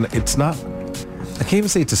instantly, and it's not, I can't even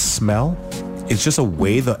say it's a smell. It's just a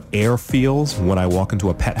way the air feels when I walk into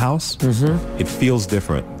a pet house. It feels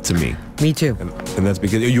different to me. Me too. And that's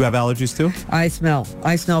because you have allergies too? I smell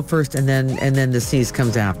first, and then the sneeze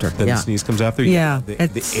comes after. Then yeah. the sneeze comes after? Yeah, The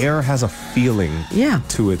it's- air has a feeling Yeah.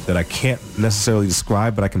 to it that I can't necessarily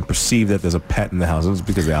describe, but I can perceive that there's a pet in the house. It's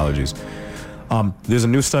because of allergies. There's a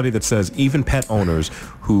new study that says even pet owners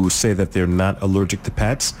who say that they're not allergic to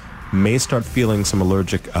pets may start feeling some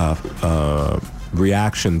allergic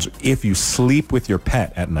reactions if you sleep with your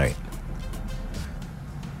pet at night.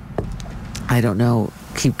 I don't know.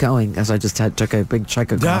 Keep going, as I just took a big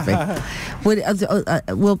chunk of coffee.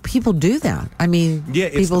 Will people do that? I mean, Yeah,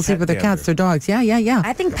 it's people the sleep pet with their cats, their dogs. Yeah.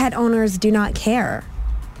 I think pet owners do not care.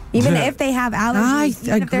 Even if they have allergies, I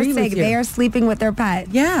even if they're agree with sick, you. they are sleeping with their pet.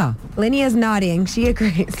 Yeah. Lynia's nodding. She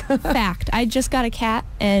agrees. Fact. I just got a cat,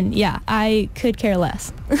 and yeah, I could care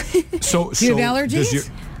less. So, Do you have allergies?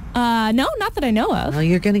 No, not that I know of. Well,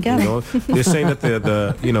 you're going to get You it. know, they're saying that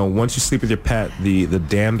the once you sleep with your pet, the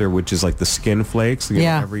dander, which is like the skin flakes,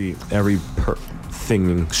 Yeah. every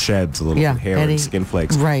thing sheds a little Yeah, hair any- and skin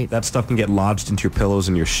flakes. right. That stuff can get lodged into your pillows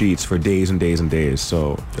and your sheets for days and days and days.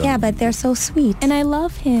 So Yeah, but they're so sweet. And I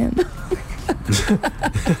love him.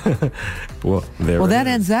 well, there Well, it that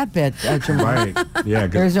is. ends that bit, Jamar. Right. Yeah.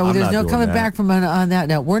 good. There's no I'm not doing coming that. back from on that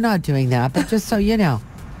note. We're not doing that, but just so you know.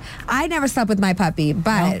 I never slept with my puppy,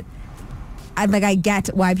 but I get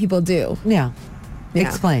why people do. Yeah. Yeah.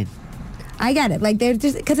 Explain. I get it. Like they're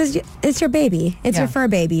just because it's your baby. It's Yeah. your fur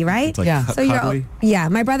baby, right? It's like Yeah. cu- So cuddly.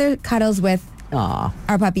 my brother cuddles with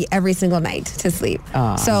our puppy every single night to sleep.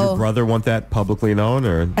 Does your brother want that publicly known,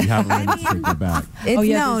 or you have to take it back? It's Oh,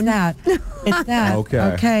 yeah, known. there's that. It's that. Okay.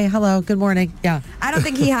 Okay. Hello. Good morning. Yeah. I don't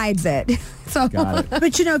think he hides it. So Got it.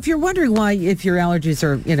 But if you're wondering why, if your allergies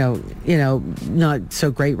are, not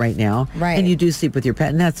so great right now, Right. and you do sleep with your pet,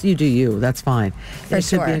 and that's you do you, that's fine. For It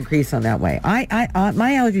should sure. be increased on that way. My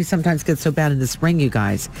allergies sometimes get so bad in the spring, you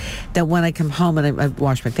guys, that when I come home and I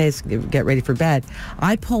wash my face, get ready for bed,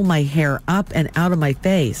 I pull my hair up and out of my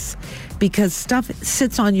face because stuff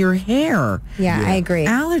sits on your hair. yeah, I agree.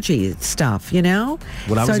 Allergy stuff, When I So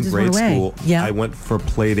was in just grade went away. school, Yeah. I went for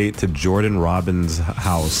play date to Jordan Robbins'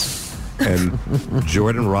 house. And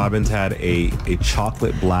Jordan Robbins had a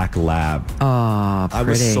chocolate black lab. Oh, I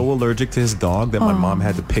was pretty. so allergic to his dog that my mom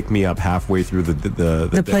had to pick me up halfway through the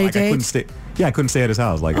play like, I couldn't date? stay. Yeah, I couldn't stay at his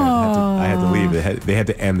house. Like I had to leave. They had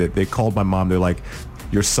to end it. They called my mom. They're like,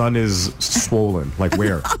 "Your son is swollen." Like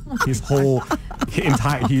where? He's just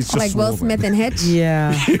Like Will swollen. Smith and Hitch.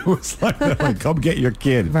 Yeah. He was like, "Come get your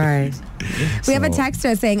kid." Right. We have a So-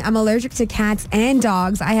 texter saying, I'm allergic to cats and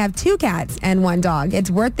dogs. I have 2 cats and 1 dog.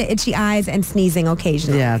 It's worth the itchy eyes and sneezing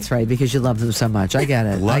occasionally. Yeah, that's right, because you love them so much. I get it.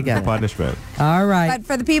 I Love get the it. punishment. All right. But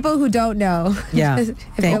for the people who don't know, Yeah. if Thank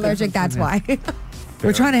you're you. allergic, that's why.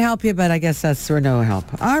 We're trying to help you, but I guess that's for no help.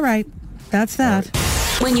 All right. That's that.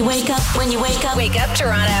 When you wake up, wake up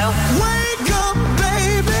Toronto. Wake up,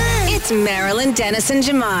 baby. It's Marilyn Dennis and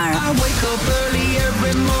Jamar I wake up early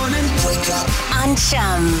every morning. Wake up. on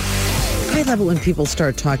Chum. I love it when people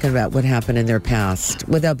start talking about what happened in their past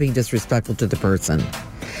without being disrespectful to the person,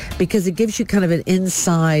 because it gives you kind of an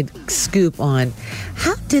inside scoop on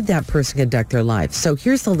how did that person conduct their life. So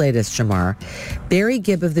here's the latest, Jamar. Barry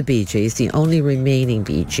Gibb of the Bee Gees, the only remaining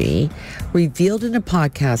Bee Gee, revealed in a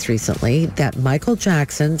podcast recently that Michael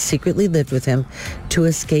Jackson secretly lived with him to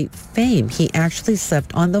escape fame. He actually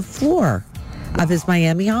slept on the floor of his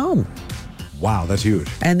Miami home. Wow, that's huge.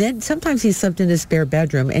 And then sometimes he slept in his spare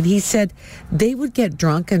bedroom, and he said they would get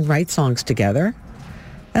drunk and write songs together.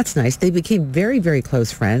 That's nice. They became very, very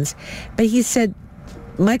close friends. But he said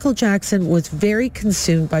Michael Jackson was very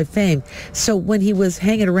consumed by fame. So when he was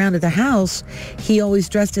hanging around at the house, he always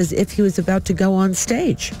dressed as if he was about to go on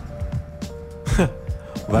stage.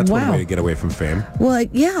 Well, that's one Wow. way to get away from fame. Well, I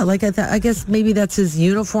guess maybe that's his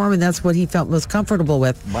uniform, and that's what he felt most comfortable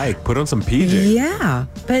with. Mike, put on some PJs. Yeah,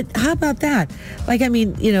 but how about that? Like, I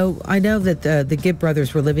mean, I know that the Gibb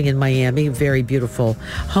brothers were living in Miami, very beautiful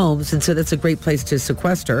homes, and so that's a great place to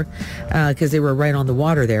sequester because they were right on the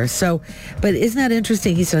water there. So, but isn't that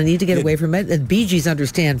interesting? He said, I need to get away from it. And Bee Gees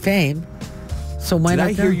understand fame. So why Did not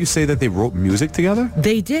I hear them? you say that they wrote music together?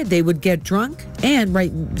 They did. They would get drunk and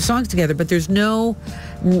write songs together, but doesn't go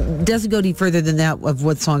any further than that of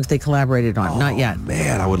what songs they collaborated on. Not yet.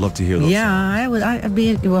 Man, I would love to hear those. Yeah, I'd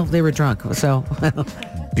be, well, they were drunk, so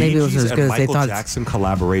maybe it was as and good as they Michael thought. Jackson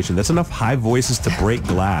collaboration. That's enough high voices to break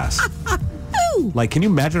glass. Like, can you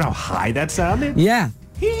imagine how high that sounded? Yeah.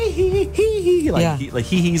 Like, Yeah.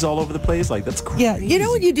 he's all over the place. Like, that's crazy. Yeah, you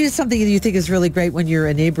know when you do something that you think is really great when you're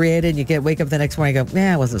inebriated and you wake up the next morning and go,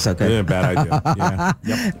 nah, it wasn't so good. Yeah, bad idea. Yeah.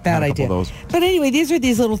 Yep. Bad Had a couple idea. of those. But anyway, these are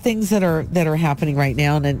these little things that are happening right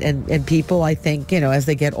now, and people, I think, as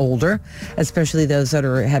they get older, especially those that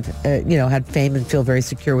have had fame and feel very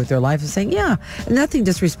secure with their life, is saying, yeah, nothing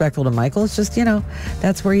disrespectful to Michael. It's just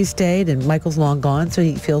that's where he stayed, and Michael's long gone, so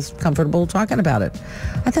he feels comfortable talking about it.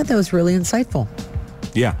 I thought that was really insightful.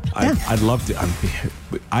 Yeah, I'd love to.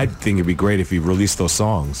 I think it'd be great if he released those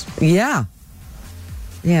songs Yeah.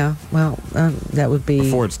 Yeah. Well, that would be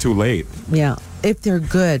before it's too late. Yeah, if they're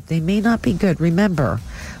good. They may not be good. Remember,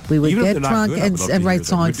 we would Even if get they're not drunk good, I would love to and hear write them.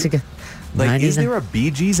 songs Would you- together. Like, is there a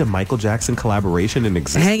Bee Gees and Michael Jackson collaboration in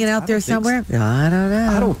existence? hanging out there somewhere? I don't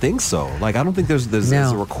know. I don't think so. Like, I don't think there's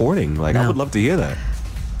No. a recording. Like, I No. would love to hear that.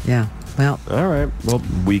 Yeah. Well. All right. Well,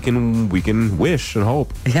 we can wish and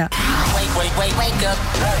hope. Yeah. Wake up.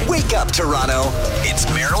 Wake up, Toronto. It's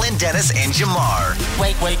Marilyn Dennis and Jamar.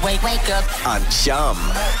 Wake up. On Chum.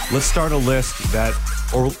 Let's start a list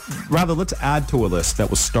let's add to a list that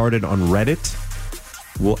was started on Reddit.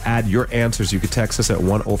 We'll add your answers. You can text us at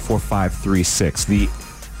 104536.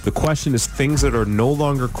 The question is things that are no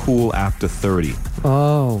longer cool after 30.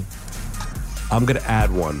 Oh. I'm going to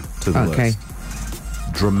add one to the Okay. list.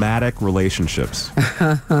 Dramatic relationships.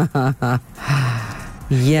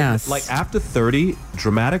 Yes. Like after 30,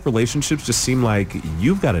 dramatic relationships just seem like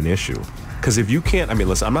you've got an issue. Because if you can't,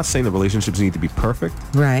 listen, I'm not saying the relationships need to be perfect,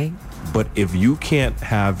 Right. but if you can't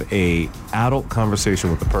have a adult conversation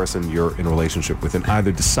with the person you're in a relationship with and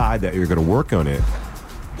either decide that you're going to work on it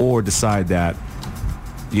or decide that,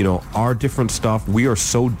 our different stuff, we are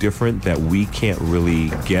so different that we can't really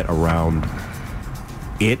get around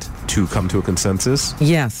it to come to a consensus.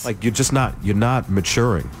 Yes. Like you're not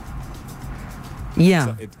maturing. Yeah.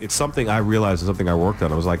 So it's something I realized, and something I worked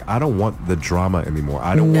on. I was like, I don't want the drama anymore.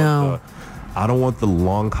 I don't want the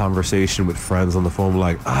long conversation with friends on the phone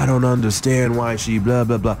like, I don't understand why she blah,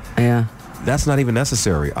 blah, blah. Yeah. That's not even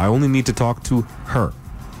necessary. I only need to talk to her.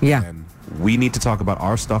 Yeah. And we need to talk about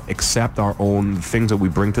our stuff, accept our own things that we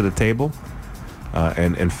bring to the table,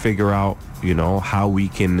 and figure out, how we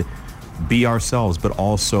can be ourselves, but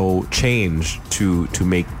also change to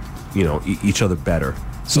make, each other better.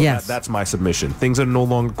 So yes. That's my submission. Things are no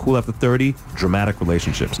longer cool after 30. Dramatic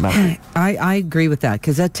relationships. Not cool. I agree with that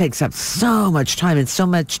because that takes up so much time and so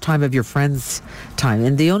much time of your friend's time.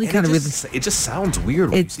 And the only kind of... It just sounds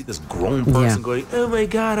weird when you see this grown person going, oh my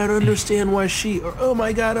God, I don't understand why she, or oh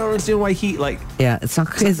my God, I don't understand why he, like... Yeah, it's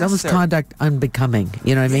almost conduct unbecoming.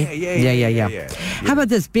 You know what I mean? Yeah. How about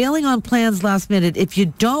this? Bailing on plans last minute. If you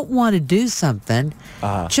don't want to do something,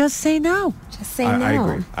 just say no. Just say no. I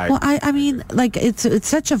agree. I mean, like,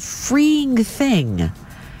 it's such a freeing thing.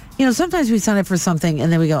 Sometimes we sign up for something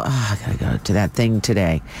and then we go, I gotta go to that thing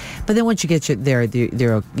today. But then once you get there,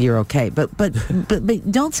 you're okay. But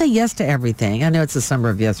don't say yes to everything. I know it's the summer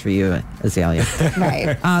of yes for you, Azalea.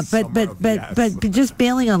 Right. But just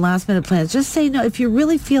bailing on last minute plans. Just say no if you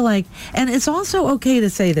really feel like. And it's also okay to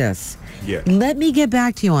say this. Yeah. Let me get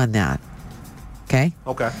back to you on that. Okay.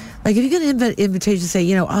 Like if you get an invitation to say,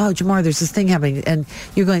 Jamar, there's this thing happening, and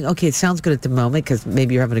you're going, okay, it sounds good at the moment because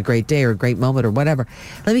maybe you're having a great day or a great moment or whatever.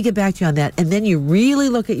 Let me get back to you on that. And then you really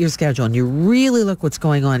look at your schedule and you really look what's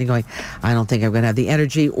going on and you're going, I don't think I'm going to have the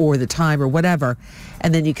energy or the time or whatever.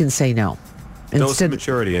 And then you can say no. Dose of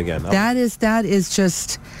maturity again. That is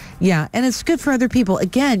just, yeah. And it's good for other people.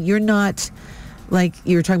 Again, you're not, like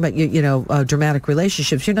you're talking about, dramatic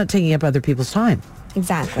relationships. You're not taking up other people's time.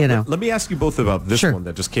 Exactly. Let me ask you both about this one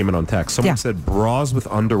that just came in on text. Someone said bras with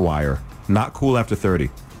underwire, not cool after 30.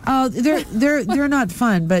 Oh, they're not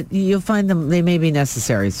fun, but you'll find them. They may be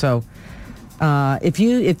necessary. So, if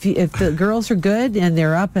the girls are good and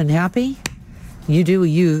they're up and happy, you do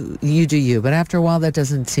you. But after a while, that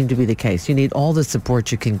doesn't seem to be the case. You need all the support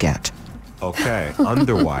you can get. Okay,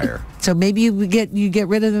 underwire. So maybe you get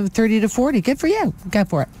rid of them 30 to 40. Good for you. Go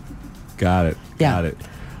for it. Got it. Yeah. Got it.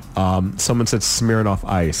 Someone said Smirnoff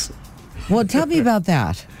Ice. Well, tell me about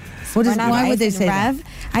that. Why would they say that?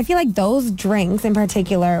 I feel like those drinks in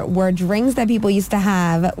particular were drinks that people used to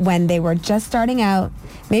have when they were just starting out.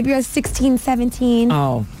 Maybe you're 16, 17.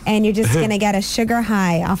 Oh. And you're just going to get a sugar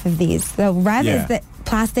high off of these. So Rev is the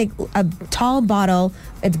plastic, a tall bottle.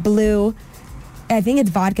 It's blue. I think it's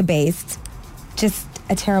vodka based. Just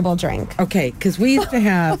a terrible drink. Okay, because we used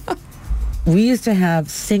to have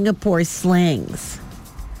Singapore slings.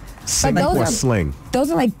 Singapore sling.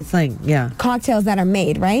 Those are like sling, yeah. Cocktails that are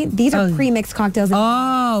made, right? These are pre-mixed cocktails.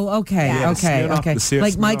 Oh, okay, Yeah. okay.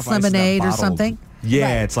 Like Mike's Lemonade or something?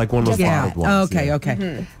 Yeah, it's like one of those bottled ones. Okay.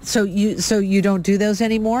 Mm-hmm. So you don't do those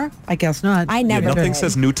anymore? I guess not. I never did. Nothing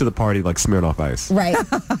says new to the party like Smirnoff Ice. Right.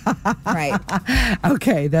 Right.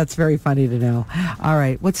 Okay, that's very funny to know. All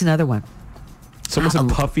right, what's another one? Someone said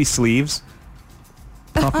puffy sleeves.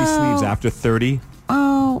 Puffy sleeves after 30.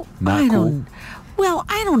 Oh, not cool. Well,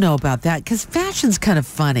 I don't know about that because fashion's kind of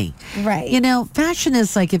funny. Right. Fashion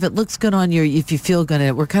is like if it looks good on you, if you feel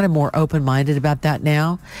good, we're kind of more open-minded about that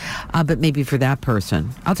now. But maybe for that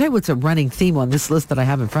person. I'll tell you what's a running theme on this list that I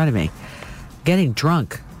have in front of me. Getting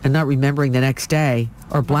drunk and not remembering the next day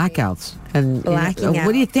or blackouts. And Blacking out.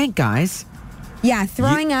 What do you think, guys? Yeah,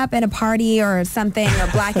 throwing up at a party or something or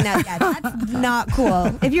blacking out, that's not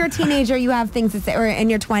cool. If you're a teenager, you have things to say, or in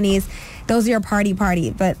your 20s, those are your party.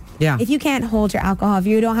 But if you can't hold your alcohol, if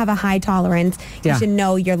you don't have a high tolerance, you should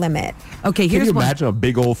know your limit. Okay, Can you imagine a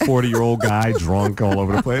big old 40-year-old guy drunk all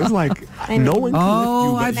over the place? It's like, no one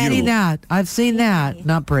can lift you but you. I've seen that.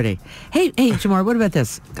 Not pretty. Hey, Jamar, what about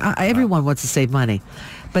this? Everyone wants to save money.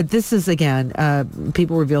 But this is, again,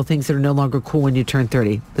 people reveal things that are no longer cool when you turn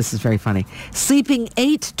 30. This is very funny. Sleeping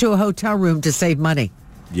 8 to a hotel room to save money.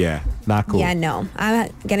 Yeah, not cool. Yeah, no. I'm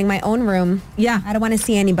getting my own room. Yeah. I don't want to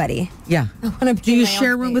see anybody. Yeah. Do you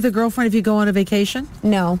share a room with a girlfriend if you go on a vacation?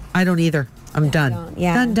 No. I don't either. I'm done.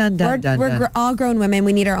 Yeah. Done. We're all grown women.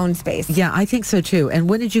 We need our own space. Yeah, I think so, too. And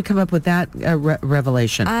when did you come up with that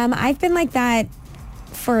revelation? I've been like that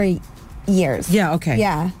for years. Yeah, okay.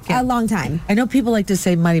 Yeah, a long time. I know people like to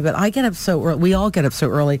save money, but I get up so early. We all get up so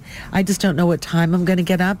early. I just don't know what time I'm going to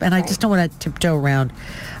get up, and I just don't want to tiptoe around.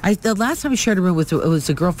 The last time I shared a room with it was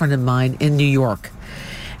a girlfriend of mine in New York,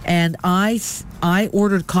 And I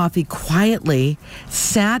ordered coffee quietly,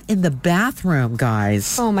 sat in the bathroom,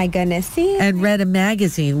 guys. Oh my goodness. See? And read a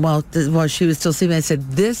magazine while she was still sleeping. I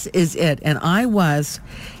said, this is it. And I was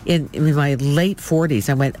in my late 40s.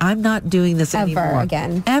 I went, I'm not doing this anymore.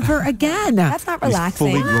 Ever again. That's not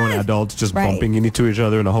relaxing. Fully grown adults just bumping into each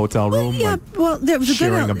other in a hotel room. Yeah, well, there was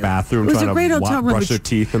sharing a bathroom, it was trying a great to hotel room, brush their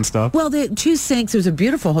teeth and stuff. Well, the 2 sinks. It was a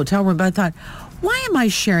beautiful hotel room, but I thought, why am I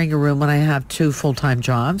sharing a room when I have 2 full-time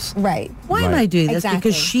jobs? Right. Why am I doing this? Exactly.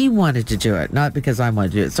 Because she wanted to do it, not because I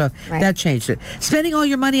wanted to do it. So that changed it. Spending all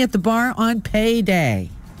your money at the bar on payday.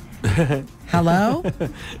 Hello?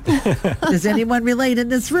 Does anyone relate in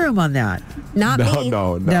this room on that? Not me.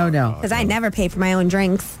 No. Because I never pay for my own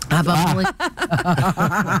drinks.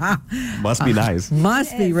 Must be nice.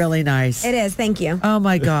 Must be really nice. It is. Thank you. Oh,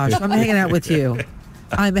 my gosh. I'm hanging out with you.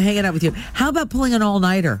 How about pulling an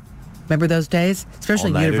all-nighter? Remember those days? Especially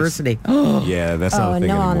in university. Yeah, that's not a thing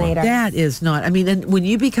anymore. All-nighter. That is not. I mean, and when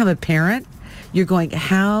you become a parent, you're going,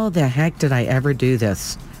 how the heck did I ever do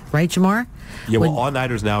this? Right, Jamar? Yeah, well,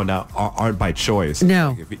 all-nighters now aren't by choice.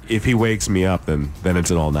 No. Like if he wakes me up, then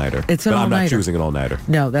it's an all-nighter. It's an but all-nighter. I'm not choosing an all-nighter.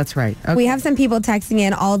 No, that's right. Okay. We have some people texting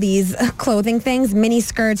in all these clothing things, mini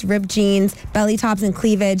skirts, ripped jeans, belly tops, and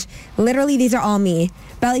cleavage. Literally, these are all me.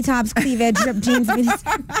 Belly tops, cleavage, ripped jeans, mini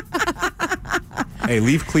skirts. Hey,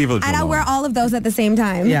 leave cleavage And I'll alone. wear all of those at the same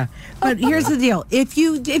time. Yeah, but here's the deal: if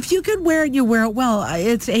you could wear it, you wear it well.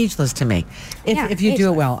 It's ageless to me. If you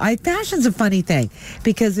do it well, fashion's a funny thing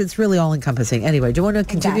because it's really all encompassing. Anyway, do you want to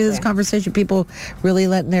continue this conversation? People really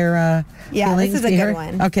letting their feelings this is a be good heard?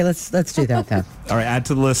 one. Okay, let's do that then. All right, add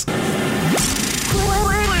to the list.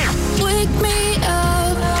 Wake me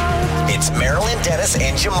up. It's Marilyn Dennis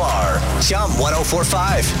and Jamar. Chum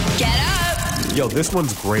 1045. Get up. Yo, this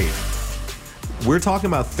one's great. We're talking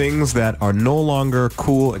about things that are no longer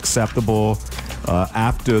cool, acceptable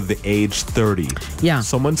after the age 30. Yeah.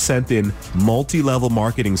 Someone sent in multi-level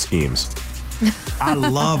marketing schemes. I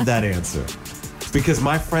love that answer. Because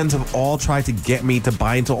my friends have all tried to get me to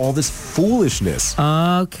buy into all this foolishness.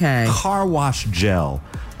 Okay. Car wash gel,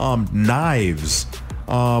 knives,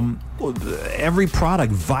 every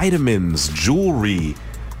product, vitamins, jewelry.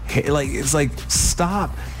 Hey, it's like, stop.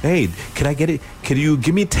 Hey, can I get it? Can you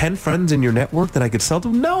give me 10 friends in your network that I could sell to?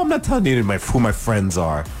 No, I'm not telling you who my friends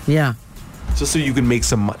are. Yeah. Just so you can make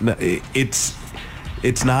some money. It's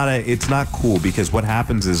not cool because what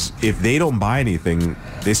happens is if they don't buy anything,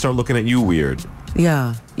 they start looking at you weird.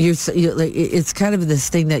 Yeah, it's kind of this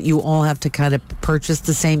thing that you all have to kind of purchase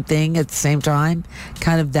the same thing at the same time.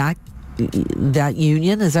 Kind of that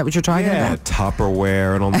union. Is that what you're talking about? Yeah,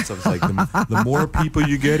 Tupperware and all that stuff. It's like the more people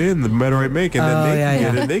you get in, the better I make, and then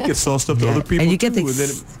get it. They can sell stuff to other people and you get too.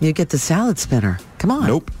 you get the salad spinner. Come on.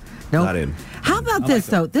 Nope. Not in. How about this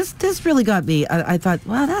though? This really got me. I thought,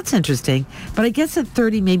 well, that's interesting. But I guess at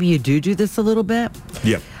 30, maybe you do this a little bit.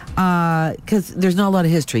 Yep. Because there's not a lot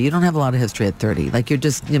of history. You don't have a lot of history at 30. Like you're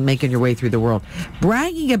just making your way through the world.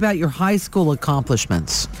 Bragging about your high school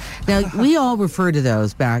accomplishments. Now, we all refer to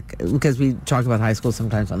those back because we talk about high school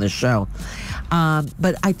sometimes on this show.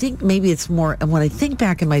 But I think maybe it's more, and when I think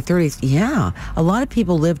back in my 30s, a lot of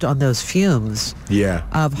people lived on those fumes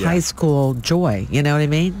of high school joy. You know what I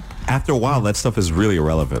mean? After a while, that stuff is really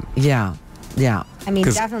irrelevant. Yeah. I mean,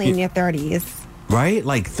 definitely in your 30s. Right?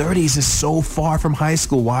 Like 30s is so far from high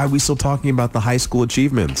school. Why are we still talking about the high school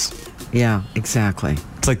achievements? Yeah, exactly.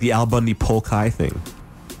 It's like the Al Bundy polk high thing.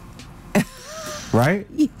 Right?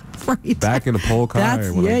 Right. Back in the polk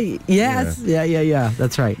high. Yeah.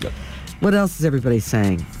 That's right. What else is everybody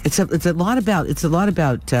saying? It's a lot about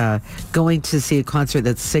going to see a concert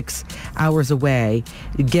that's 6 hours away,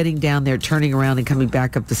 getting down there, turning around, and coming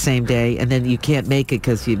back up the same day, and then you can't make it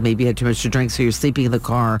because you maybe had too much to drink, so you're sleeping in the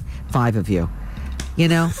car, 5 of you. You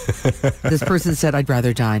know, this person said, "I'd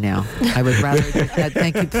rather die now. I would rather do that.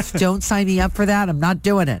 Thank you. Don't sign me up for that. I'm not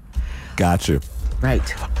doing it." Got you. Right.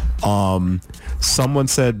 Someone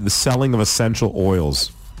said the selling of essential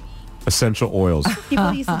oils. Essential oils.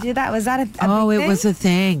 People used to do that. Was that a big it was a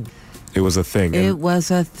thing. It was a thing. It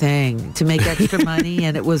was a thing to make extra money,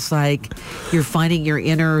 and it was like you're finding your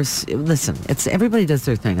inner. Listen, everybody does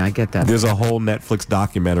their thing. I get that. There's a whole Netflix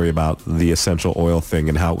documentary about the essential oil thing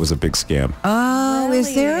and how it was a big scam. Oh, Really?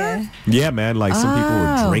 is there? Yeah, man. Like some people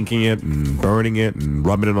were drinking it and burning it and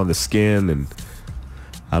rubbing it on the skin, and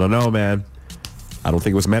I don't know, man. I don't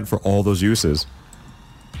think it was meant for all those uses.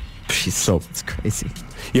 It's crazy.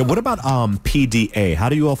 Yeah, what about PDA? How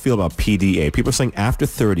do you all feel about PDA? People are saying after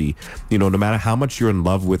 30, no matter how much you're in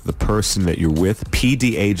love with the person that you're with,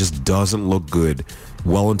 PDA just doesn't look good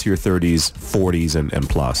well into your 30s, 40s, and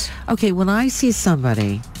plus. Okay, when I see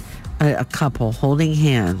somebody a couple holding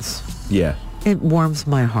hands, Yeah. it warms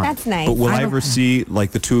my heart. That's nice. But will I don't- ever see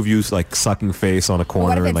like the two of you like sucking face on a What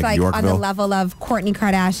corner if in it's like like on the Yorkville? level of Kourtney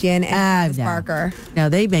Kardashian and Travis no. Barker? No,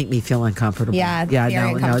 they make me feel uncomfortable. Yeah, yeah,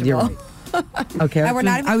 very no, you're right. Okay, And we're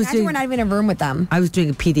not even, imagine we're not even in a room with them. I was doing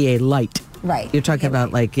a PDA light. Right. You're talking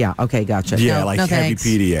about like, yeah, okay, gotcha. Yeah, No, like no, heavy thanks.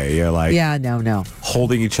 PDA. Yeah, like Yeah, no.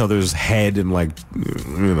 holding each other's head and like,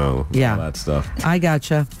 you know, Yeah. all that stuff. I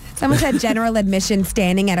gotcha. Someone said general admission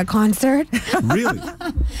standing at a concert. Really?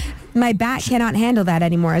 My back cannot handle that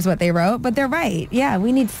anymore is what they wrote. But they're right. Yeah,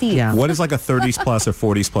 we need seats. Yeah. What is like a 30s plus or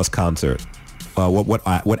 40s plus concert?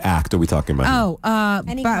 What act are we talking about? Oh,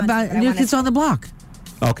 Any concert that I New wanna Kids see. on the Block.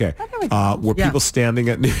 Okay. Were Yeah. people standing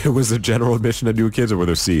at, was there general admission at New Kids or were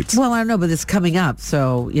there seats? Well, I don't know, but it's coming up,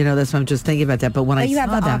 so that's why I'm just thinking about that. But when I But you saw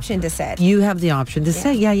have the that, option to sit. you have the option to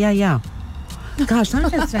say, yeah. Gosh, I'm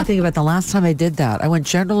just thinking about the last time I did that. I went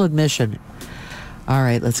general admission. All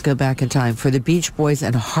right, let's go back in time for the Beach Boys,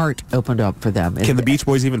 and Heart opened up for them. Can the Beach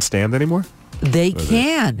Boys even stand anymore? They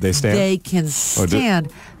can. They stand? They can stand.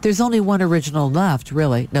 There's only one original left,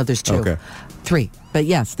 really. No, there's two. Okay. 3. But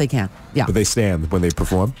yes, they can. Yeah. But they stand when they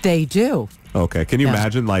perform? They do. Okay. Can you Yeah.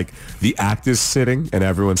 imagine like the act is sitting and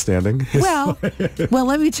everyone's standing? Well,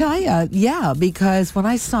 let me tell you, yeah, because when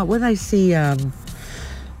I see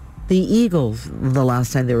the Eagles the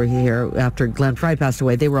last time they were here after Glenn Frey passed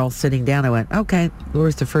away, they were all sitting down. I went, okay,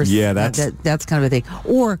 where's the first? Yeah, that's- that's kind of a thing.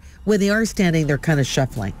 Or when they are standing, they're kind of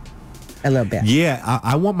shuffling a little bit. Yeah,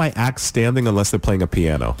 I want my act standing unless they're playing a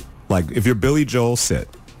piano. Like if you're Billy Joel, sit.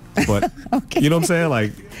 But you know what I'm saying?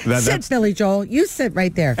 Like Sit, that's Billy Joel. You sit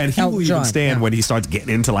right there. and he Elton will even John, stand yeah. when he starts getting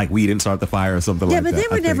into like we didn't start the fire or something Yeah, like but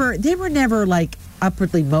that. they were never like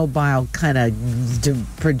upwardly mobile kind of to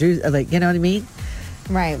produce, like, you know what I mean?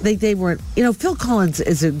 Right. They weren't. Phil Collins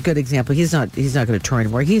is a good example. He's not going to tour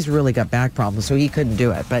anymore. He's really got back problems, so he couldn't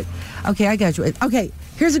do it. But okay, I got you. Okay,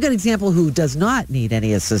 here's a good example who does not need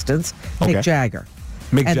any assistance. Okay. Mick Jagger.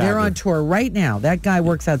 Mick And they're Jagger. on tour right now. That guy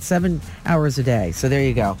works out 7 hours a day. So there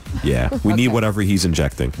you go. Yeah, we need whatever he's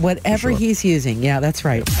injecting. for Whatever sure. he's using. Yeah, that's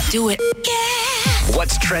right. Do it.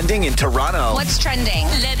 What's trending in Toronto? What's trending?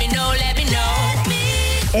 Let me know.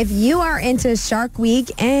 If you are into Shark Week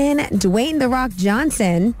and Dwayne The Rock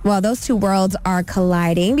Johnson, well, those two worlds are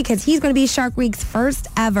colliding because he's going to be Shark Week's first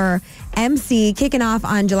ever MC, kicking off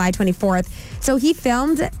on July 24th. So he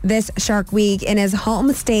filmed this Shark Week in his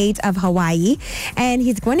home state of Hawaii, and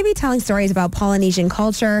he's going to be telling stories about Polynesian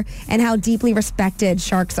culture and how deeply respected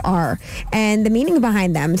sharks are and the meaning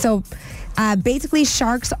behind them. So basically,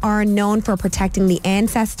 sharks are known for protecting the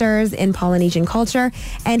ancestors in Polynesian culture,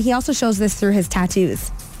 and he also shows this through his tattoos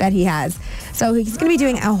that he has. So he's going to be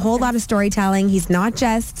doing a whole lot of storytelling. He's not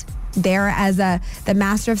just there as the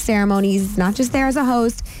master of ceremonies. He's not just there as a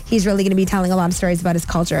host. He's really going to be telling a lot of stories about his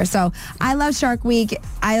culture. So I love Shark Week.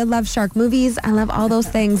 I love shark movies. I love all those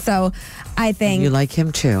things. So I think... You like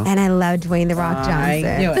him too. And I love Dwayne The Rock Johnson.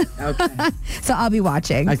 I knew it. Okay. So I'll be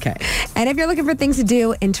watching. Okay. And if you're looking for things to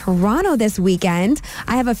do in Toronto this weekend,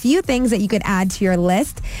 I have a few things that you could add to your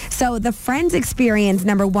list. So the Friends Experience,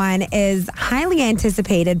 number 1, is highly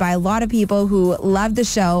anticipated by a lot of people who love the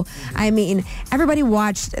show. I mean, everybody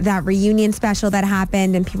watched that reunion special that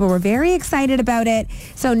happened and people were very excited about it.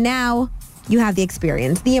 So now you have the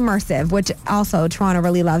experience, the immersive, which also Toronto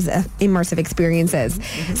really loves immersive experiences.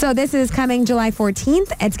 So this is coming July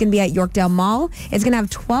 14th. It's going to be at Yorkdale Mall. It's going to have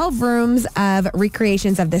 12 rooms of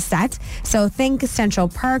recreations of the set. So think Central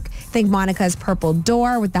Park, think Monica's Purple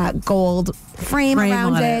Door with that gold frame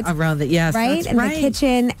around on it. Around it, yes. Right? That's And right. the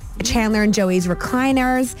kitchen, Chandler and Joey's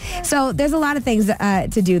recliners. So there's a lot of things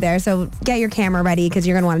to do there. So get your camera ready because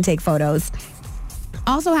you're going to want to take photos.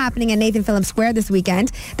 Also happening at Nathan Phillips Square this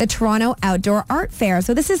weekend, the Toronto Outdoor Art Fair.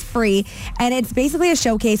 So this is free, and it's basically a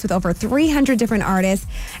showcase with over 300 different artists,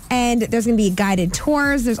 and there's going to be guided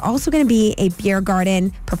tours. There's also going to be a beer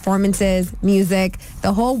garden, performances, music,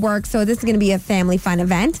 the whole works. So this is going to be a family fun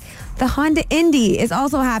event. The Honda Indy is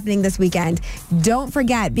also happening this weekend. Don't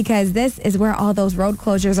forget, because this is where all those road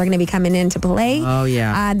closures are going to be coming into play. Oh,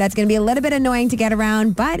 yeah. That's going to be a little bit annoying to get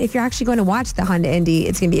around, but if you're actually going to watch the Honda Indy,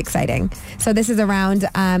 it's going to be exciting. So this is around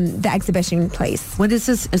the exhibition place. When is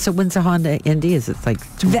this? So when's the Honda Indy? Is it like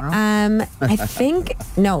tomorrow? I think,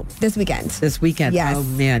 no, this weekend. This weekend? Yes. Oh,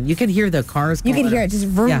 man. You can hear the cars You can going. hear it just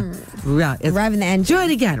vroom. Yeah. It's, Revving the engine. do it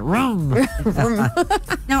again. Vroom.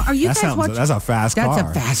 Now, are you That guys sounds- watching? that's a fast That's car.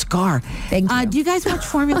 a fast car. Thank you. Do you guys watch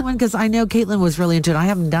Formula One? Because I know Caitlin was really into it. I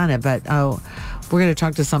haven't done it, but we're going to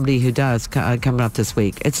talk to somebody who does coming up this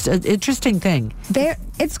week. It's an interesting thing.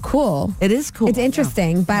 It's cool. It is cool. It's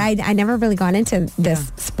interesting, but I never really got into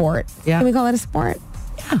this sport. Yeah. Can we call it a sport?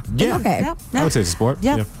 Yeah. Okay. I would say it's a sport.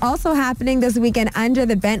 Yeah. Also happening this weekend under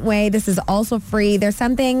the Bentway. This is also free. There's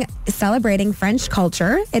something celebrating French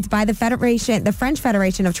culture. It's by the French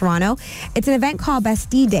Federation of Toronto. It's an event called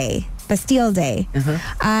Bastille Day.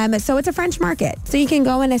 So it's a French market. So you can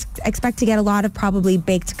go and expect to get a lot of probably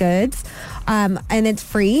baked goods. And it's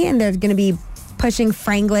free, and they're going to be pushing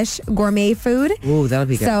Franglish gourmet food. Ooh, that'll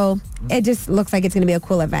be good. So it just looks like it's going to be a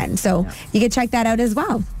cool event. So you can check that out as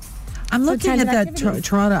well. I'm looking at the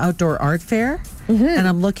Toronto Outdoor Art Fair, and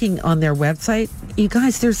I'm looking on their website. You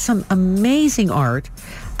guys, there's some amazing art,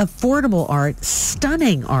 affordable art,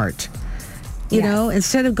 stunning art. You know,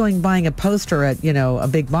 instead of buying a poster at, a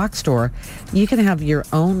big box store, you can have your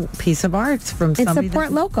own piece of art from somebody. It's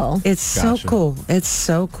support local. It's so cool. It's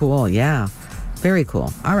so cool. Yeah. Very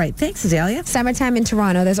cool. All right. Thanks, Azalea. Summertime in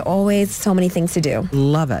Toronto, there's always so many things to do.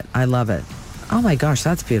 Love it. I love it. Oh, my gosh.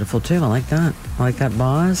 That's beautiful, too. I like that. I like that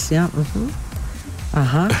vase. Yeah.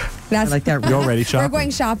 I like that. You're already shopping. We're going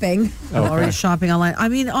shopping. I'm already shopping online. I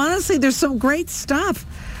mean, honestly, there's some great stuff.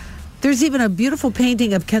 There's even a beautiful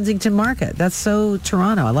painting of Kensington Market. That's so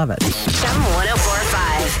Toronto. I love it. Chum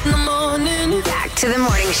 104.5. In the morning. Back to the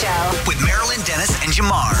morning show. With Marilyn Dennis and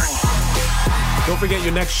Jamar. Don't forget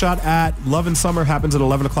your next shot at Love and Summer happens at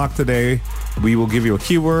 11 o'clock today. We will give you a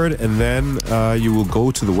keyword, and then you will go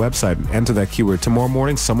to the website and enter that keyword. Tomorrow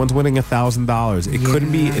morning, someone's winning $1,000. It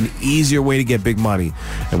couldn't be an easier way to get big money,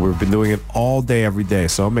 and we've been doing it all day, every day.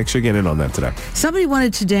 So make sure you get in on that today. Somebody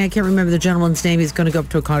wanted today, I can't remember the gentleman's name. He's going to go up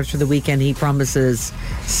to a cottage for the weekend. He promises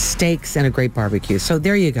steaks and a great barbecue. So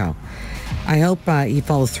there you go. I hope he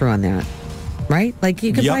follows through on that. Right? Like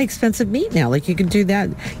you can buy expensive meat now. Like you can do that.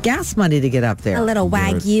 Gas money to get up there. A little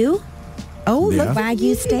Wagyu. Oh, look.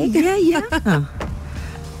 Wagyu steak.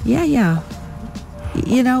 Yeah.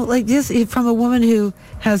 You know, like this from a woman who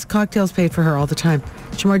has cocktails paid for her all the time.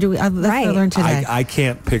 Jamar, that's what I learned today. I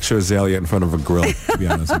can't picture Azalea in front of a grill, to be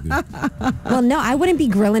honest with you. Well, no, I wouldn't be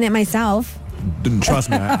grilling it myself.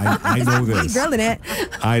 Trust me, I know this. Grilling it.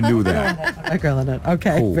 I knew that. I'm grilling it.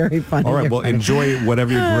 Okay, Cool. very funny. All right, well, enjoy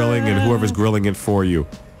whatever you're grilling and whoever's grilling it for you.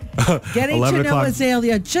 Getting to know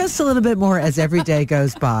Azalea just a little bit more as every day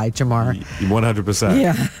goes by, Jamar. 100%.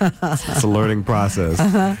 Yeah. It's a learning process.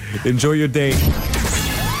 Enjoy your day.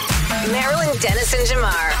 Marilyn Dennis and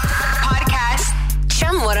Jamar. Podcast.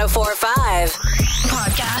 Chum 104.5.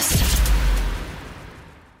 Podcast.